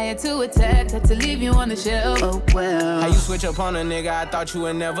 I had to attack, had to leave you on the shelf. Oh well. How you switch up on a nigga, I thought you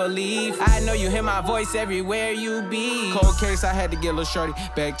would never leave. I know you hear my voice everywhere you be. Cold case, I had to get a little shorty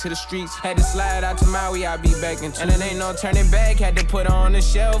back to the streets. Had to slide out to Maui, I be back in 2 And it ain't no turning back, had to put her on the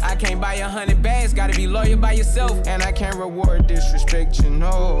shelf. I can't buy 100 bags, gotta be loyal by yourself. And I can't reward disrespect, you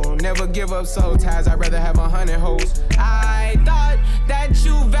know. Never give up soul ties, I'd rather have 100 hoes. I thought that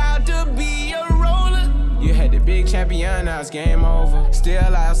you vowed to be a roller. You had the big champion, now it's game over.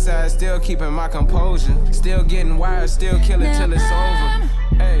 Still outside, still keeping my composure. Still getting wired, still killing till it's over.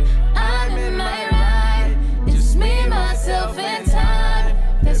 Hey, I'm in my ride. It's me, myself, and time.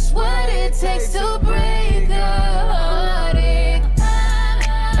 That's what it takes to break a heartache.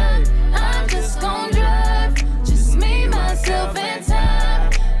 I'm just gon' drive. Just me, myself, and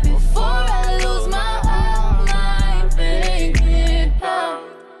time. Before I lose my whole mind thinking,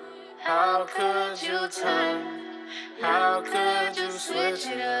 how could you turn? How could you switch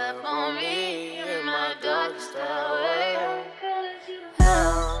it up on me in my darkest hour?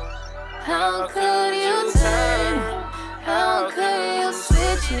 How could you turn? How could you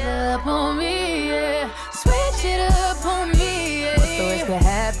switch it up on me? Yeah, switch it up on me. Yeah. What's the worst that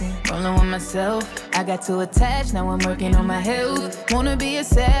happened? Rolling with myself. I got too attached, now I'm working on my health. Wanna be a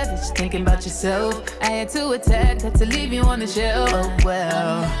savage, thinking about yourself. I had to attack, had to leave you on the shelf. Oh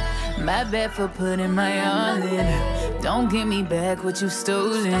well, my bad for putting my all in. Don't give me back what you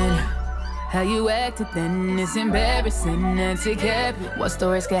stolen. How you acted then is embarrassing. That's it, habit. What's the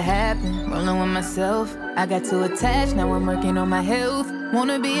worst could happen? Rolling with myself. I got too attached, now I'm working on my health.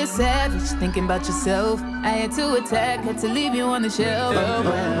 Wanna be a savage, thinking about yourself. I had to attack, had to leave you on the shelf. Oh,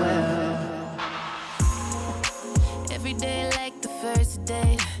 well. Every day like the first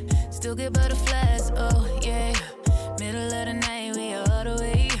day, still get butterflies, oh yeah. middle of the night, we all the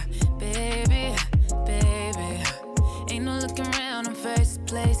way. Baby, baby. Ain't no looking around in first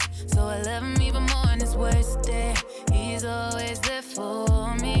place. So I love him even more in his worst day. He's always there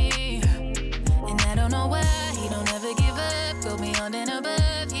for me. And I don't know why he don't ever give up. Go beyond and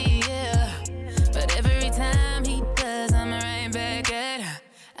above, yeah. But every time he does, I'm right back at her.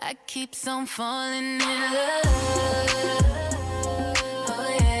 I keep on falling in love.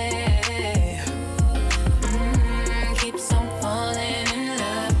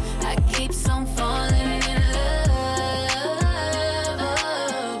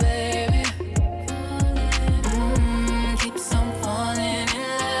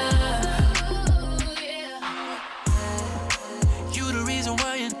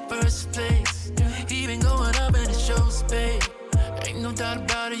 No doubt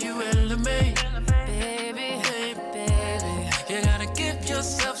about it, you elevate. Baby, baby, baby. You gotta give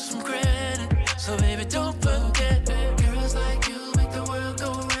yourself some credit. So baby, don't forget. Girls like you make the world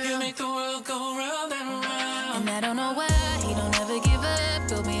go round. You make the world go round and round. And I don't know why he don't ever give up.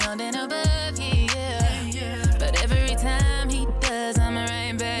 Go beyond and above, yeah. But every time he does, I'm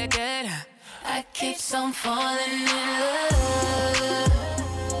right back at her. I keep on falling in love.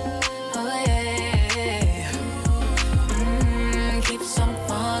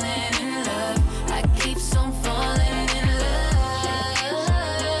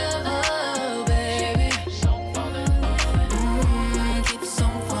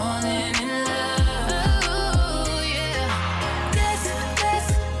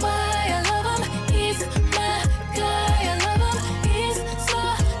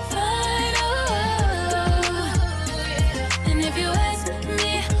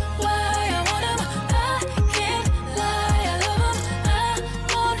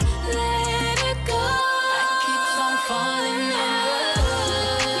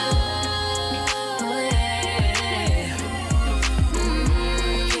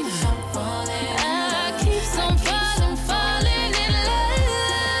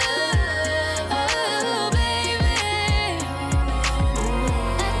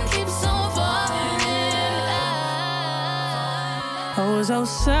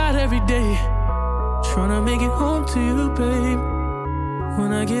 Outside every day, tryna make it home to you, babe.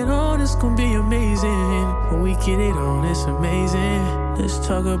 When I get on, it's gonna be amazing. When we get it on, it's amazing. Let's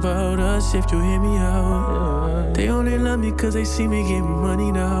talk about us if you hear me out. They only love me cause they see me getting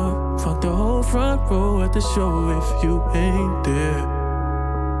money now. Fuck the whole front row at the show if you ain't there.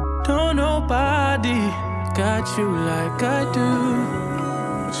 Don't nobody got you like I do.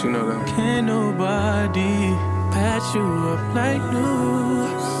 But you know that. Can't nobody patch you up like new.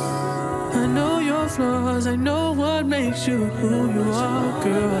 I know your flaws, I know what makes you who you are,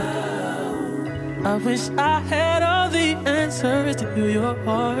 girl. I wish I had all the answers to your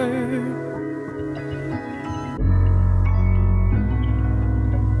heart.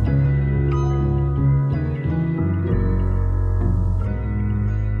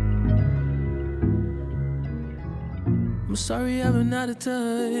 I'm sorry I've been out of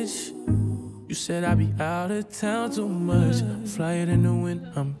touch. You said I'd be out of town too much. Flyer in the wind,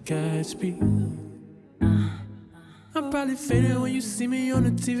 I'm Gatsby. I'm probably faded when you see me on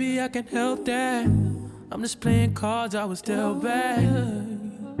the TV, I can't help that. I'm just playing cards, I was dealt back.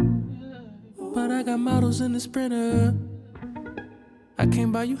 But I got models in the Sprinter. I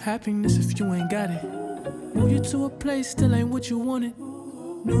can't buy you happiness if you ain't got it. Move you to a place, still ain't what you wanted.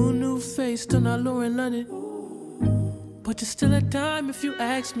 New face, still not Lauren London. But you're still a dime if you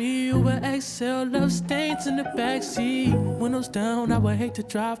ask me. Uber XL, love stains in the backseat. Windows down, I would hate to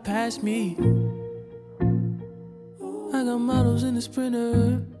drive past me. I got models in the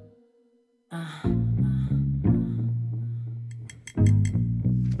Sprinter.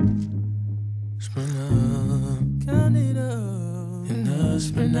 Sprinter, count it up. In the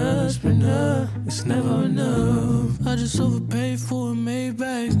Sprinter, it's never enough. I just overpaid for a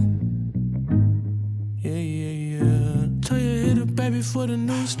Maybach. Yeah. Tell you hit it, baby, for the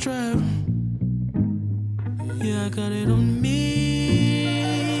new strap. Yeah, I got it on me.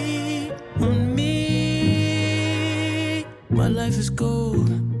 My life is gold,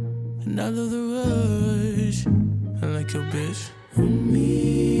 and I love the rush. I like your bitch. On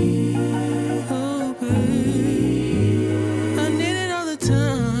me, oh babe. I need it all the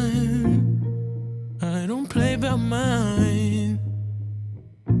time. I don't play about mine.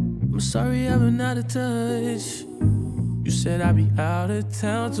 I'm sorry I've been out of touch. You said I'd be out of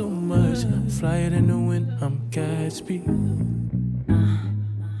town too much. Fly it in the wind, I'm Gatsby.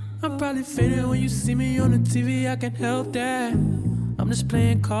 I'm probably faded when you see me on the TV, I can't help that. I'm just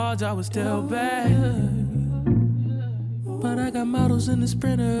playing cards, I was dealt back. But I got models in the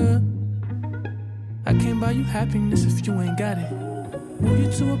Sprinter. I can't buy you happiness if you ain't got it. Move you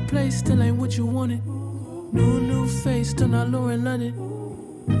to a place, still ain't what you wanted. New face, still not Lauren London.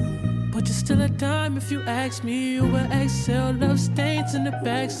 But you're still a dime if you ask me. Over XL, love stains in the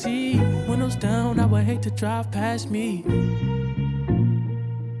backseat. Windows down, I would hate to drive past me.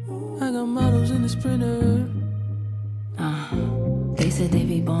 I got models in the Sprinter. They said they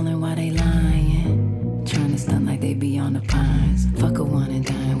be ballin' while they lying. Trying to stunt like they be on the pines. Fuck a one and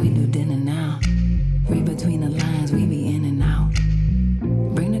dine, we do dinner now. Read between the lines, we be in and out.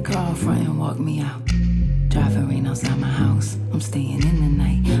 Bring the car front and walk me out. Driving rain outside my house. I'm staying in the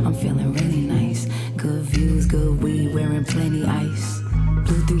night. I'm feeling really nice. Good views, good weed, wearing plenty ice.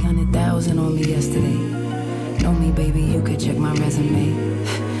 Blew 300,000 on me yesterday. Know me, baby, you could check my resume.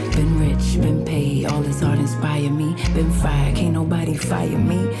 Been rich, been paid, all this art inspired me. Been fired, can't nobody fire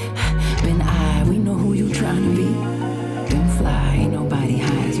me. Been we know who you trying to be. Been fly, ain't nobody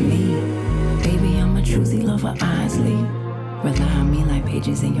hides me. Baby, I'm a choosy lover, honestly. Rely on me like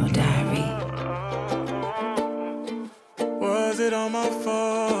pages in your diary. Was it all my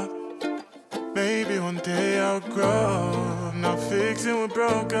fault? Maybe one day I'll grow. Not fixing what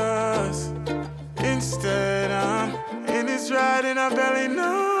broke us. Instead, I'm in this ride and I barely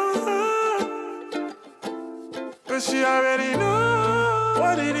know. But she already knows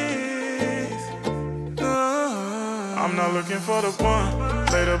what it is. I'm not looking for the one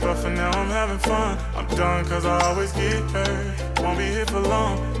later, but for now I'm having fun. I'm done cause I always get hurt. Won't be here for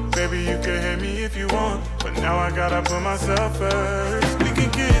long. Baby, you can hit me if you want, but now I gotta put myself first. We can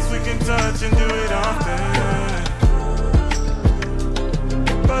kiss, we can touch and do it often.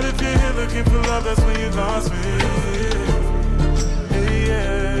 But if you're here looking for love, that's when you lost me.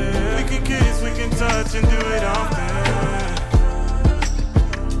 Yeah. We can kiss, we can touch and do it often.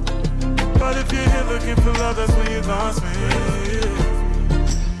 But if you're here looking for love, that's when you lost me.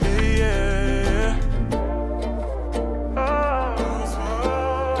 Yeah.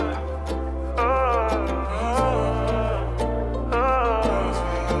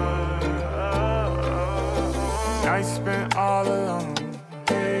 Night spent all alone.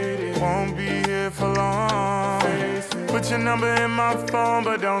 Won't be here for long. Put your number in my phone,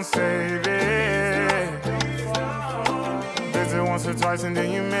 but don't save it. Visit once or twice and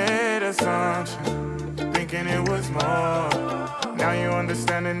then you made assumption, thinking it was more. Now you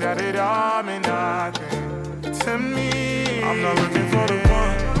understanding that it all meant nothing to me. I'm not looking for the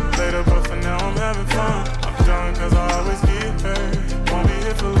one later, but for now I'm having fun. I'm done cause I always get hurt. Won't be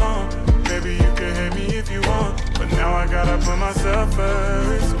here for long. Baby, you can hit me if you want, but now I gotta put myself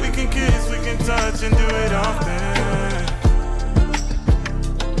first. We can kiss, we can touch and do it often.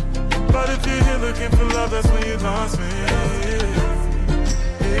 But if you're here looking for love, that's when you lost me.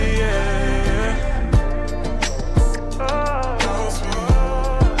 Yeah. Lost me.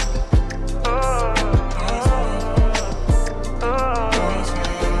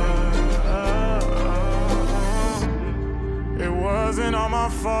 It wasn't all my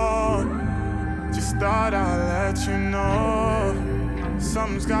fault. Just thought I'd let you know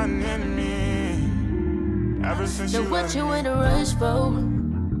something's gotten in me ever since you left me. What you in a rush for?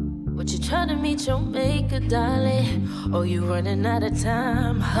 What you trying to meet your maker, darling? Oh, you running out of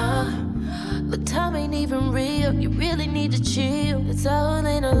time, huh? Look, time ain't even real. You really need to chill. It's all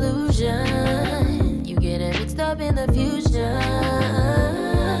an illusion. You getting mixed up in the fusion.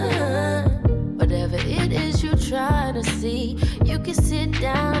 Whatever it is you try to see, you can sit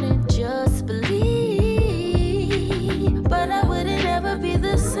down and just believe. But I wouldn't ever be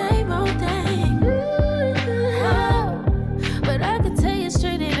the same old thing. But I can tell you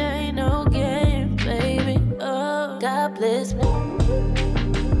straight, it ain't no game, baby. Oh, God bless me.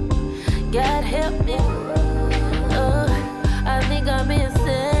 God help me. Oh, I think I'm insane.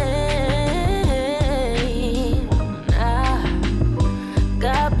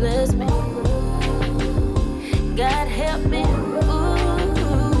 God bless me. God help me.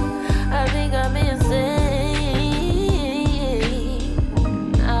 Ooh, I think I'm insane.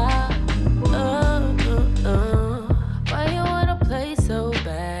 Why you wanna play so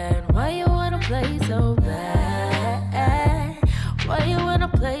bad? Why you wanna play so bad? Why you wanna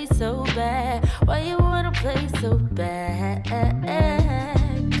play so bad? Why you wanna play so bad?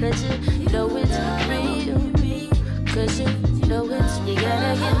 Cause you know it's real. Cause you know it's, you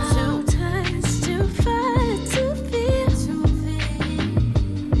gotta get 2 times to fight to feel.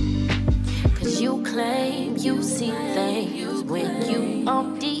 Cause you claim you see things when you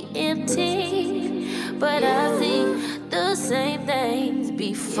on DMT, but I see the same things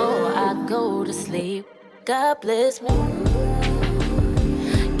before I go to sleep. God bless me.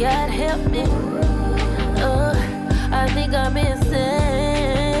 God help me. Oh, I think I'm insane.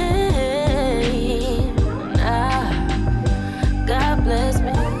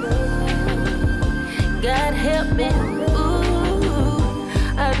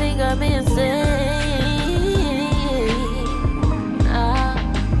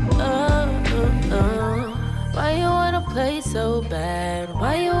 play so bad?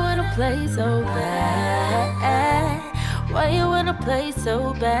 Why you wanna play so bad? Why you wanna play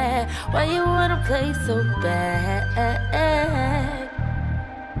so bad? Why you wanna play so bad?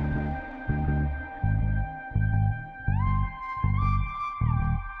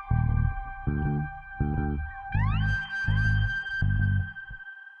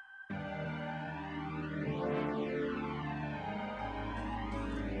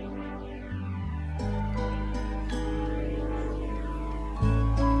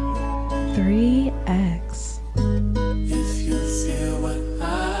 If you feel what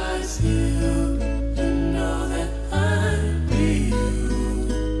I feel, you know that I'm real.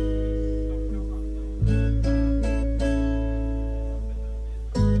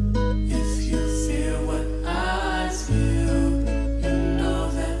 If you feel what I feel, you know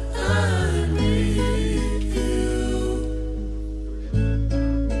that I'm real.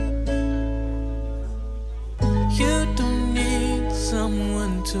 You don't need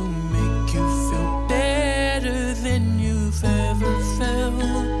someone to make you feel better than you've ever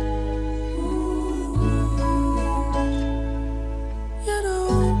felt. You know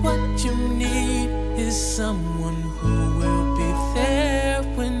what you need is someone who will be there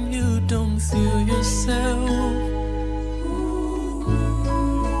when you don't feel yourself.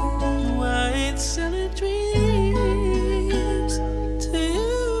 I ain't selling dreams to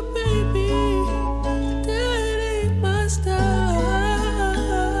you, baby. That ain't my style.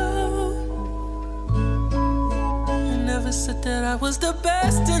 Never said that I was the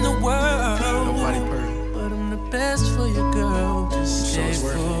best in the world. Nobody perfect. But I'm the best for your girl. Just stay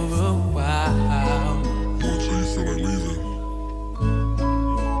for a while. More till you feel like leaving.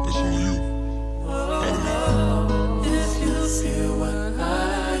 That's on you. If you feel what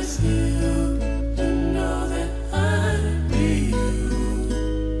I feel, you know that I'm real.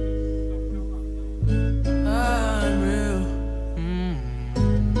 I'm real.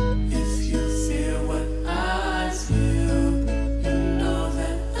 If you feel what I feel, you know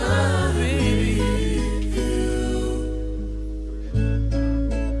that I'm real.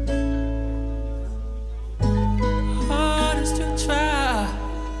 Hardest to try,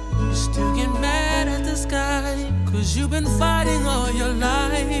 you still get mad at the sky, 'cause you've been fighting all your life.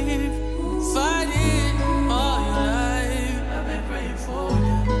 Fighting all your life. I've been praying for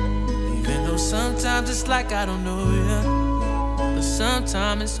you. Even though sometimes it's like I don't know you, but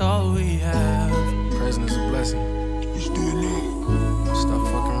sometimes it's all we have. Present is a blessing. Let's do it now. Stop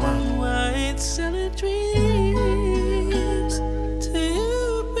fucking around. I ain't selling dreams to you,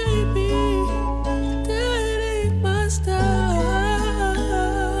 baby. That ain't my style.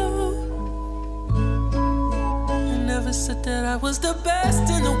 I never said that I was the best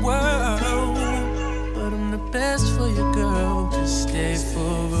in the world, but I'm the best for your girl. Just stay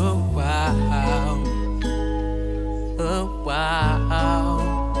for a while. A while.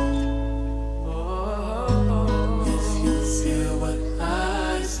 If you feel what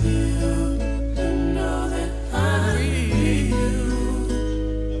I feel, you know that I'm real.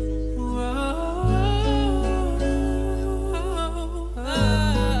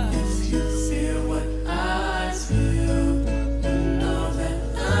 If you feel what I feel, you know that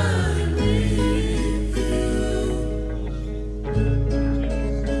I'm real.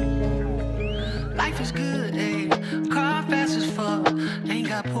 Life is good, ayy. Car fast as fuck. Ain't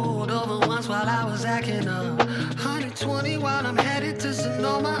got pulled over once while I was acting up. 120 while I'm headed to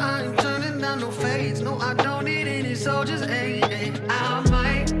Sonoma. I ain't turning down no fades. No, I don't need any soldiers, ayy. I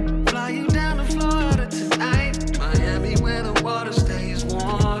might fly you down to Florida tonight. Miami where the water stays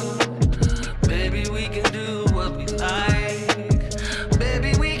warm. Baby, we can do what we like.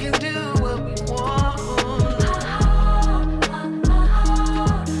 Baby, we can do what we want.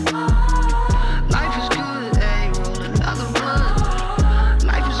 Life is good, ayy. Roll another blunt.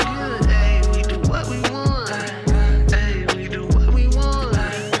 Life is good, ayy. We do what we want. Ayy, we do what we want.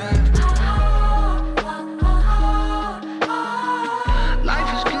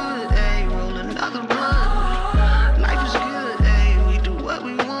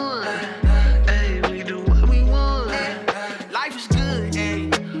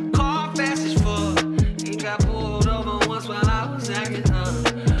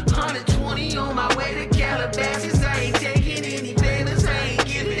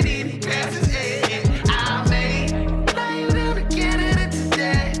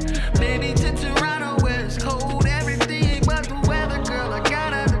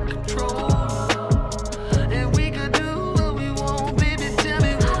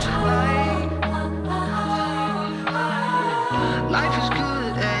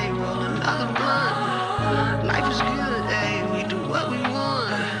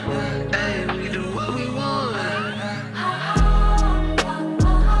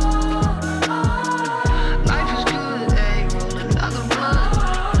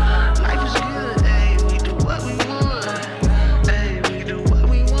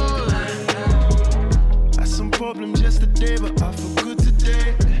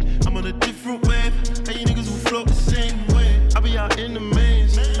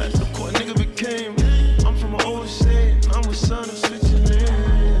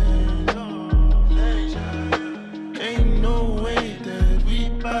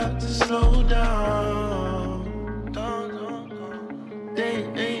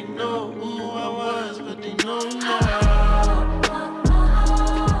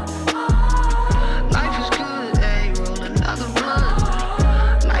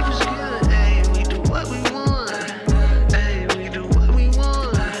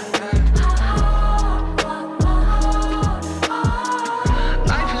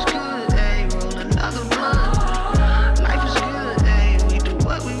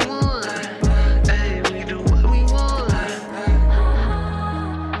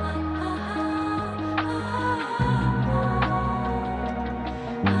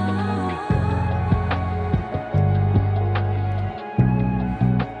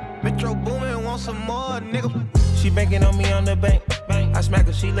 banking on me on the bank. I smack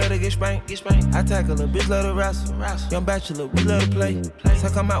her, she love to get spanked. I tackle her, bitch love to wrestle. Young bachelor, we love to play. So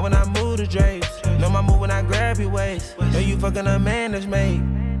come out when I move the drapes. Know my move when I grab your waist. Know you fucking a man that's made.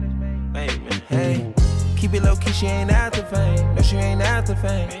 Hey, keep it low key, she ain't after fame. No, she ain't after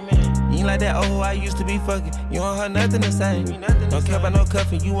fame. You ain't like that old who I used to be fucking. You don't heard nothing the same. Don't care about no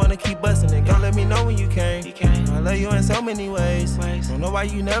cuffing, you wanna keep busting it. Don't let me know when you came. I love you in so many ways. Don't know why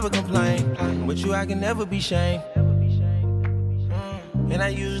you never complain. With you, I can never be shamed. And I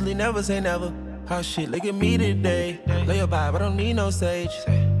usually never say never. Oh shit, look at me today. Lay your vibe, I don't need no sage.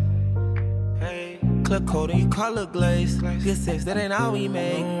 Hey, club cold and you call it glaze. Good sex, that ain't all we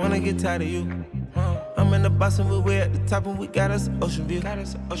made. Wanna get tired of you. I'm in the Boston, we're at the top and we got us an ocean view.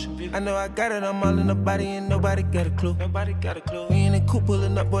 I know I got it, I'm all in the body and nobody got a clue. We in the coupe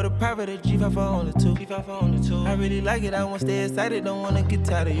pulling up, boy, the private at G5 on the two. I really like it, I wanna stay excited, don't wanna get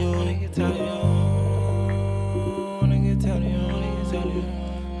tired of you. Wanna get tired of you.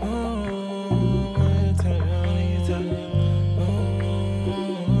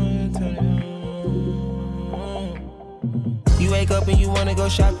 You wake up and you wanna go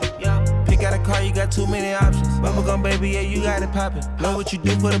shopping. Pick out a car, you got too many options. Bubblegum baby, yeah, you got it poppin'. Know what you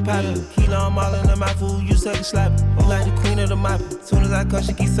do for the poppin'. Kilo, I'm all in the mouth, food, you suck it sloppin'. I'm like the queen of the moppin'. Soon as I come,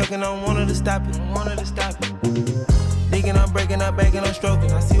 she keep sucking, I don't want her to stop it. Digging, I'm breaking, I'm banking, I'm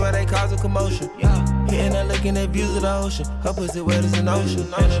stroking. I see why they cause a commotion. Hitting and looking at views of the ocean. Her pussy wet as an ocean.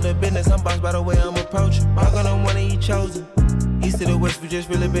 End of the business, I'm bossed by the way I'm approaching. I'm gonna wanna eat chosen. East to the west, we just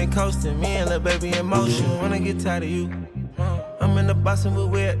really been coasting. Me and little baby in motion. Wanna get tired of you. I'm in the Boston,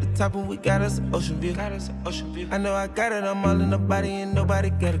 we're at the top and we got us an ocean view. I know I got it, I'm all in the body and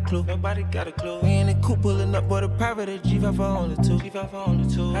nobody got a clue. We in the coupe pulling up, boy, the private at G5 on the two.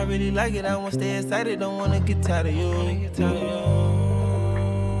 I really like it, I wanna stay excited, don't wanna get tired of you.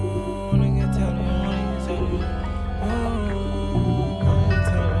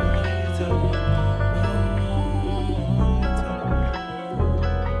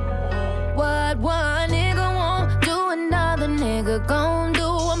 What one nigga won't do, another nigga gon' do.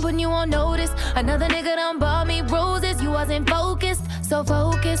 I'm putting you on notice. Another nigga done bought me roses. You wasn't focused, so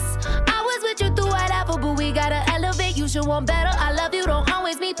focused. I was with you through whatever, but we gotta elevate. You should want better. I love you, don't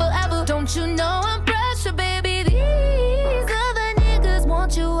always meet forever. Don't you know I'm pressure, baby? These other niggas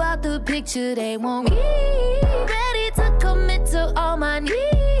want you out the picture. They want me ready to commit to all my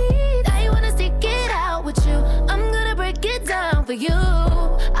needs. I wanna stick it out with you. I'm gonna break it down for you.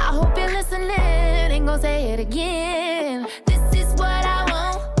 I hope you're listening, ain't gon' say it again. This is what I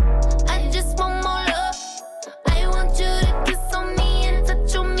want, I just want more love. I want you to kiss on me and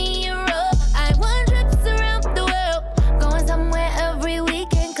touch on me and rub. I want trips around the world, going somewhere every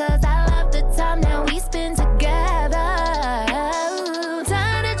weekend. Cause I love the time that we spend together.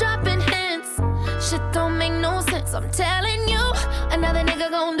 Tired of dropping hints, shit don't make no sense. I'm telling you, another nigga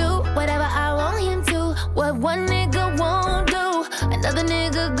gon' do whatever I want him to. What one nigga won't do, another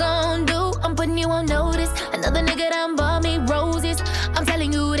nigga gon' do. I'm putting you on notice. Another nigga done bought me roses. I'm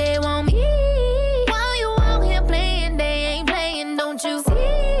telling you they want me. While you out here playing, they ain't playing, don't you see?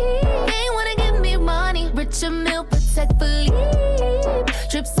 They ain't wanna give me money, richer meal, protect Philippe.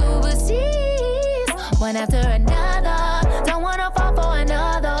 Trips overseas, one after another. Don't wanna fall for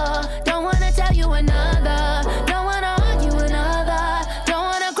another. Don't wanna tell you another. Don't wanna argue another. Don't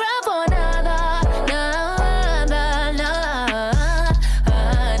wanna cry for another.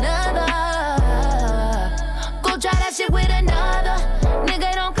 Try that shit with another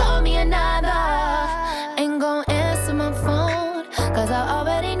nigga, don't call me another. Ain't gon' answer my phone, cause I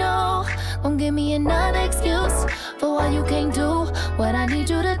already know. Gon' give me another excuse for why you can't do what I need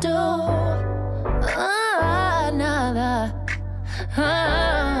you to do. Another,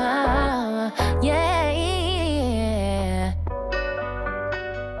 yeah, yeah.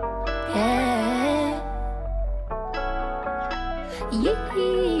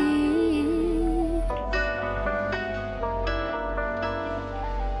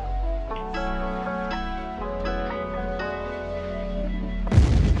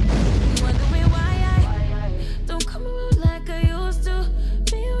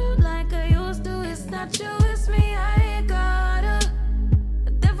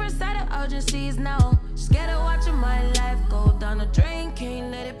 Now, scared of watching my life go down the drain.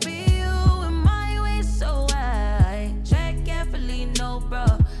 Can't let it be you in my way, so I tread carefully, no bro.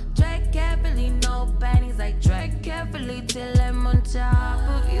 Tread carefully, no panties. I tread carefully till I'm on top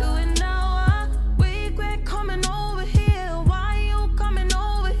of you. And now I regret coming over here. Why you coming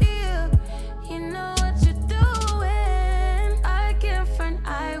over here? You know what you're doing. I can't front,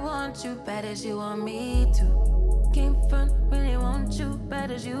 I want you bad as you want me to. Can't front, really want you bad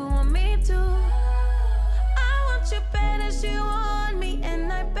as you want me to. I want want you bad as you want me,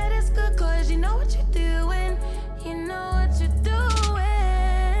 and I bet it's good cause you know what you're doing. You know what you're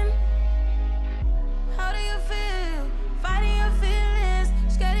doing. How do you feel? Fighting your feelings,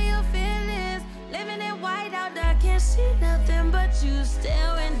 scared of your feelings. Living in white out, I can't see nothing but you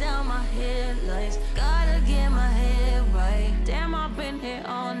staring down my headlights. Gotta get my head right. Damn, I've been here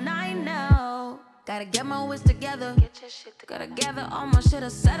all night now. Gotta get my wits together. Gotta gather all my shit. I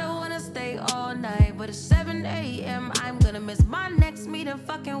said I wanna stay all night, but it's 7 a.m. I'm gonna miss my next meeting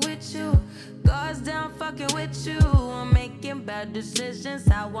fucking with you. Guards down fucking with you. I'm making bad decisions,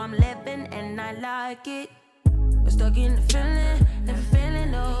 how I'm living, and I like it. We're stuck in the feeling, never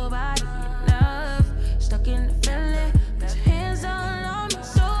feeling nobody enough. Stuck in the feeling, got your hands all on me,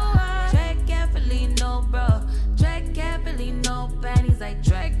 so I tread carefully, no bro. Tread carefully, no panties. I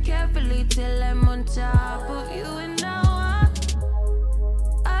tread carefully till I'm on top of you, and now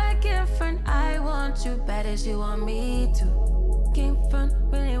I can't front. I want you bad as you want me to. Can't front,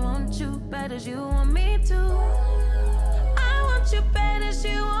 really want you bad as you want me to. I want you bad as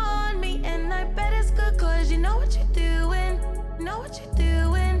you want me, and I bet it's good cause you know what you're doing. Know what you're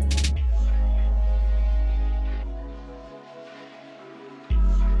doing.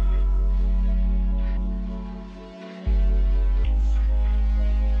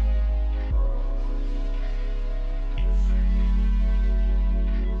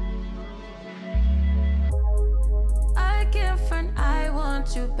 I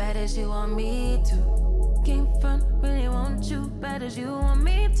want you bad as you want me to. Can't front, really want you bad as you want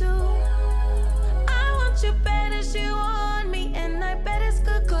me to. I want you bad as you want me, and I bet it's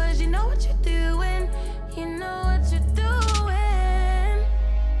good cause you know what you're doing. You know what you're doing.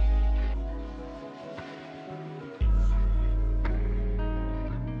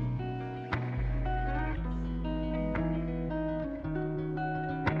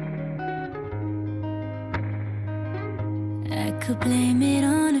 I could blame it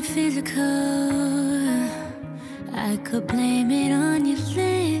on the physical. I could blame it on your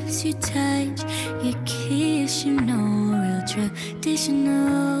lips, your touch, your kiss, you know, real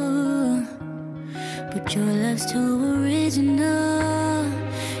traditional. But your love's too original.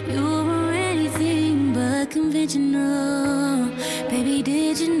 You were anything but conventional. Baby,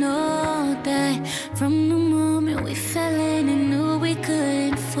 did you know that from the moment we fell in and knew we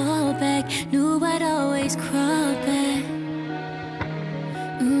couldn't fall back, knew I'd always crawl back.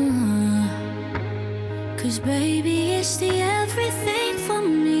 Cause baby, it's the everything for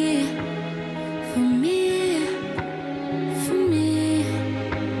me. For me, for me.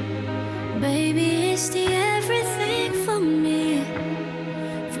 Baby, it's the everything for me.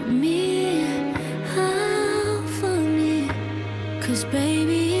 For me, oh, for me. Cause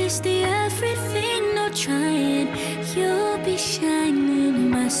baby, it's the everything, no trying. You'll be shining,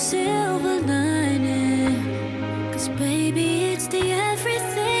 my silver lining. Cause baby, it's the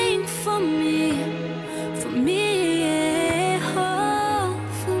everything for me. For me, yeah, oh,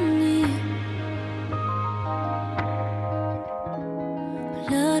 for me.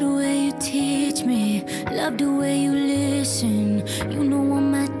 Love the way you teach me, love the way you listen. You know all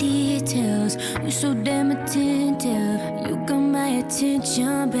my details, you so damn attentive. You got my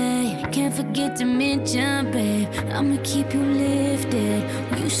attention, babe. Can't forget to mention, babe. I'ma keep you lifted,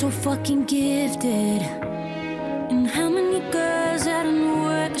 you so fucking gifted. And how many girls out in the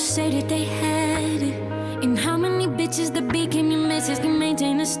world could say that they had it? And how many bitches that became your missus can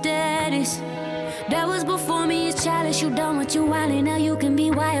maintain a status? That was before me, it's childish. You done what you wanted, now you can be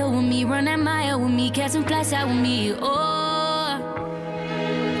wild with me. Run that mile with me, catch some flights out with me. Oh,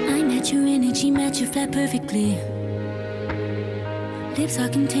 I met your energy, match your flat perfectly. Lips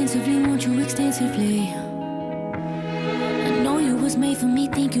talk intensively, want you extensively. I know you was made for me,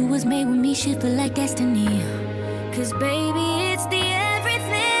 think you was made with me. Shit feel like destiny. Cause baby, it's the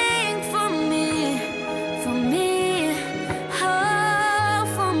everything for me. For me, oh,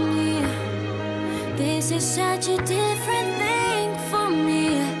 for me. This is such a different thing for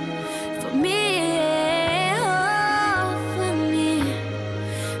me. For me, oh, for me.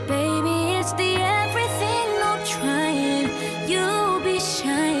 Baby, it's the everything, no trying. You'll be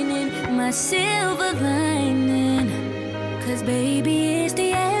shining, my silver lining. Cause baby, it's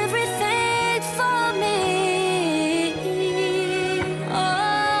the everything for me.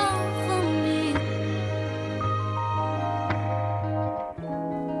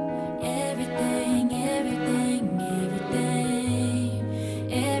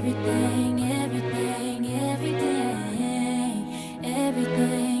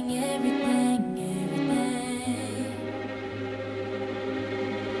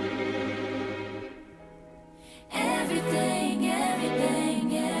 Everything, everything,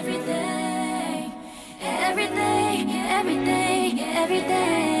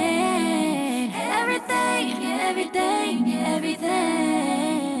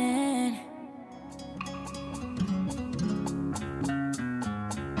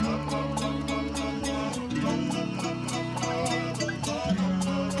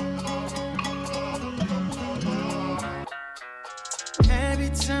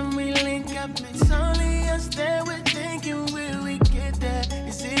 time we link up, it's only us that we're thinking, will we get there?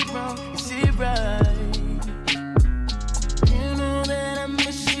 Is it wrong? Is it right? You know that I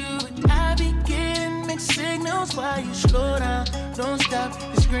miss you, but I be getting mixed signals while you slow down. Don't stop,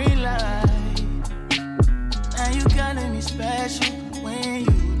 it's green light. Now you calling me special when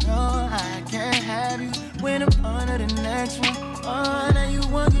you know I can't have you. When I'm under the next one, oh, now you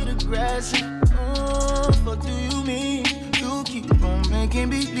want to get aggressive. Oh, what do you mean? You keep on making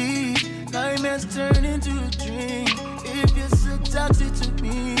believe nightmares turn into a dream. If you're so toxic to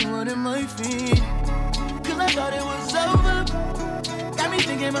me, what am I feeling? Cause I thought it was over. Got me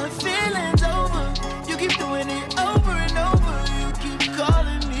thinking my feelings over. You keep doing it over and over. You keep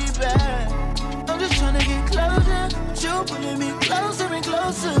calling me back. I'm just trying to get closer, but you're pulling me closer and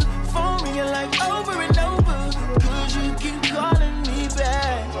closer. Phone ringing like over and over. Cause you keep calling me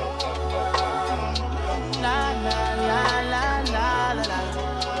back. La la la la la la la.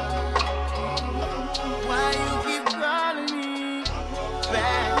 Why you keep calling me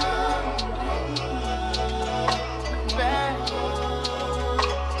back? Back.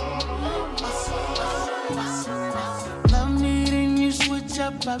 Love needing you switch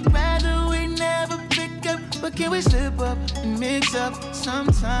up. I'd rather we never pick up, but can we slip up and mix up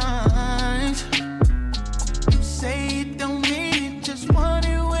sometimes? You say you don't mean it, just want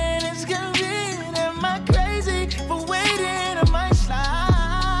it when it's convenient. Am I crazy for waiting? I might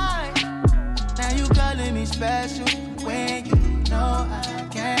slide. Now you calling me special when you know I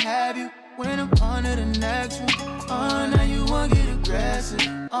can't have you. When I'm on to the next one, oh, now you won't get aggressive.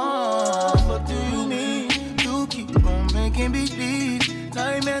 Oh, what do you mean? You keep on making believe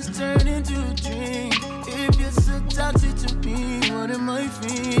nightmares turn into a dream. If you're so toxic to me, what am I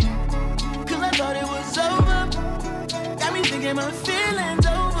feeling? Cause I thought it was over. Got me thinking my feelings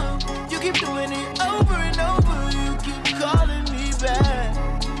over. You keep doing it over and over. You keep calling me back.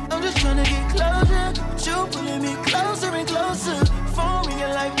 I'm just trying to get closer, but you're pulling me closer and closer. Phone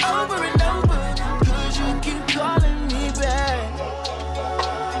ringing like over and over. Cause you keep calling me back.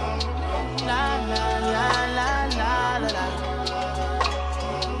 La la la la la la la.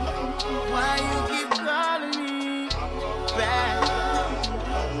 Why you keep calling me back?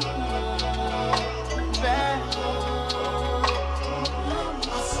 Back.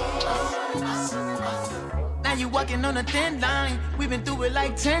 Now you walking on a thin line. We've been through it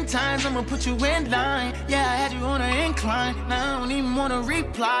like 10 times. I'ma put you in line. Yeah, I had you on an incline. Now I don't even wanna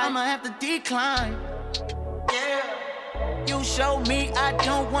reply. I'ma have to decline. Yeah. You showed me I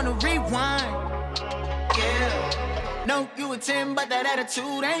don't wanna rewind. Yeah. No, you a 10, but that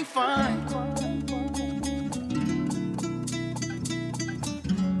attitude ain't fine.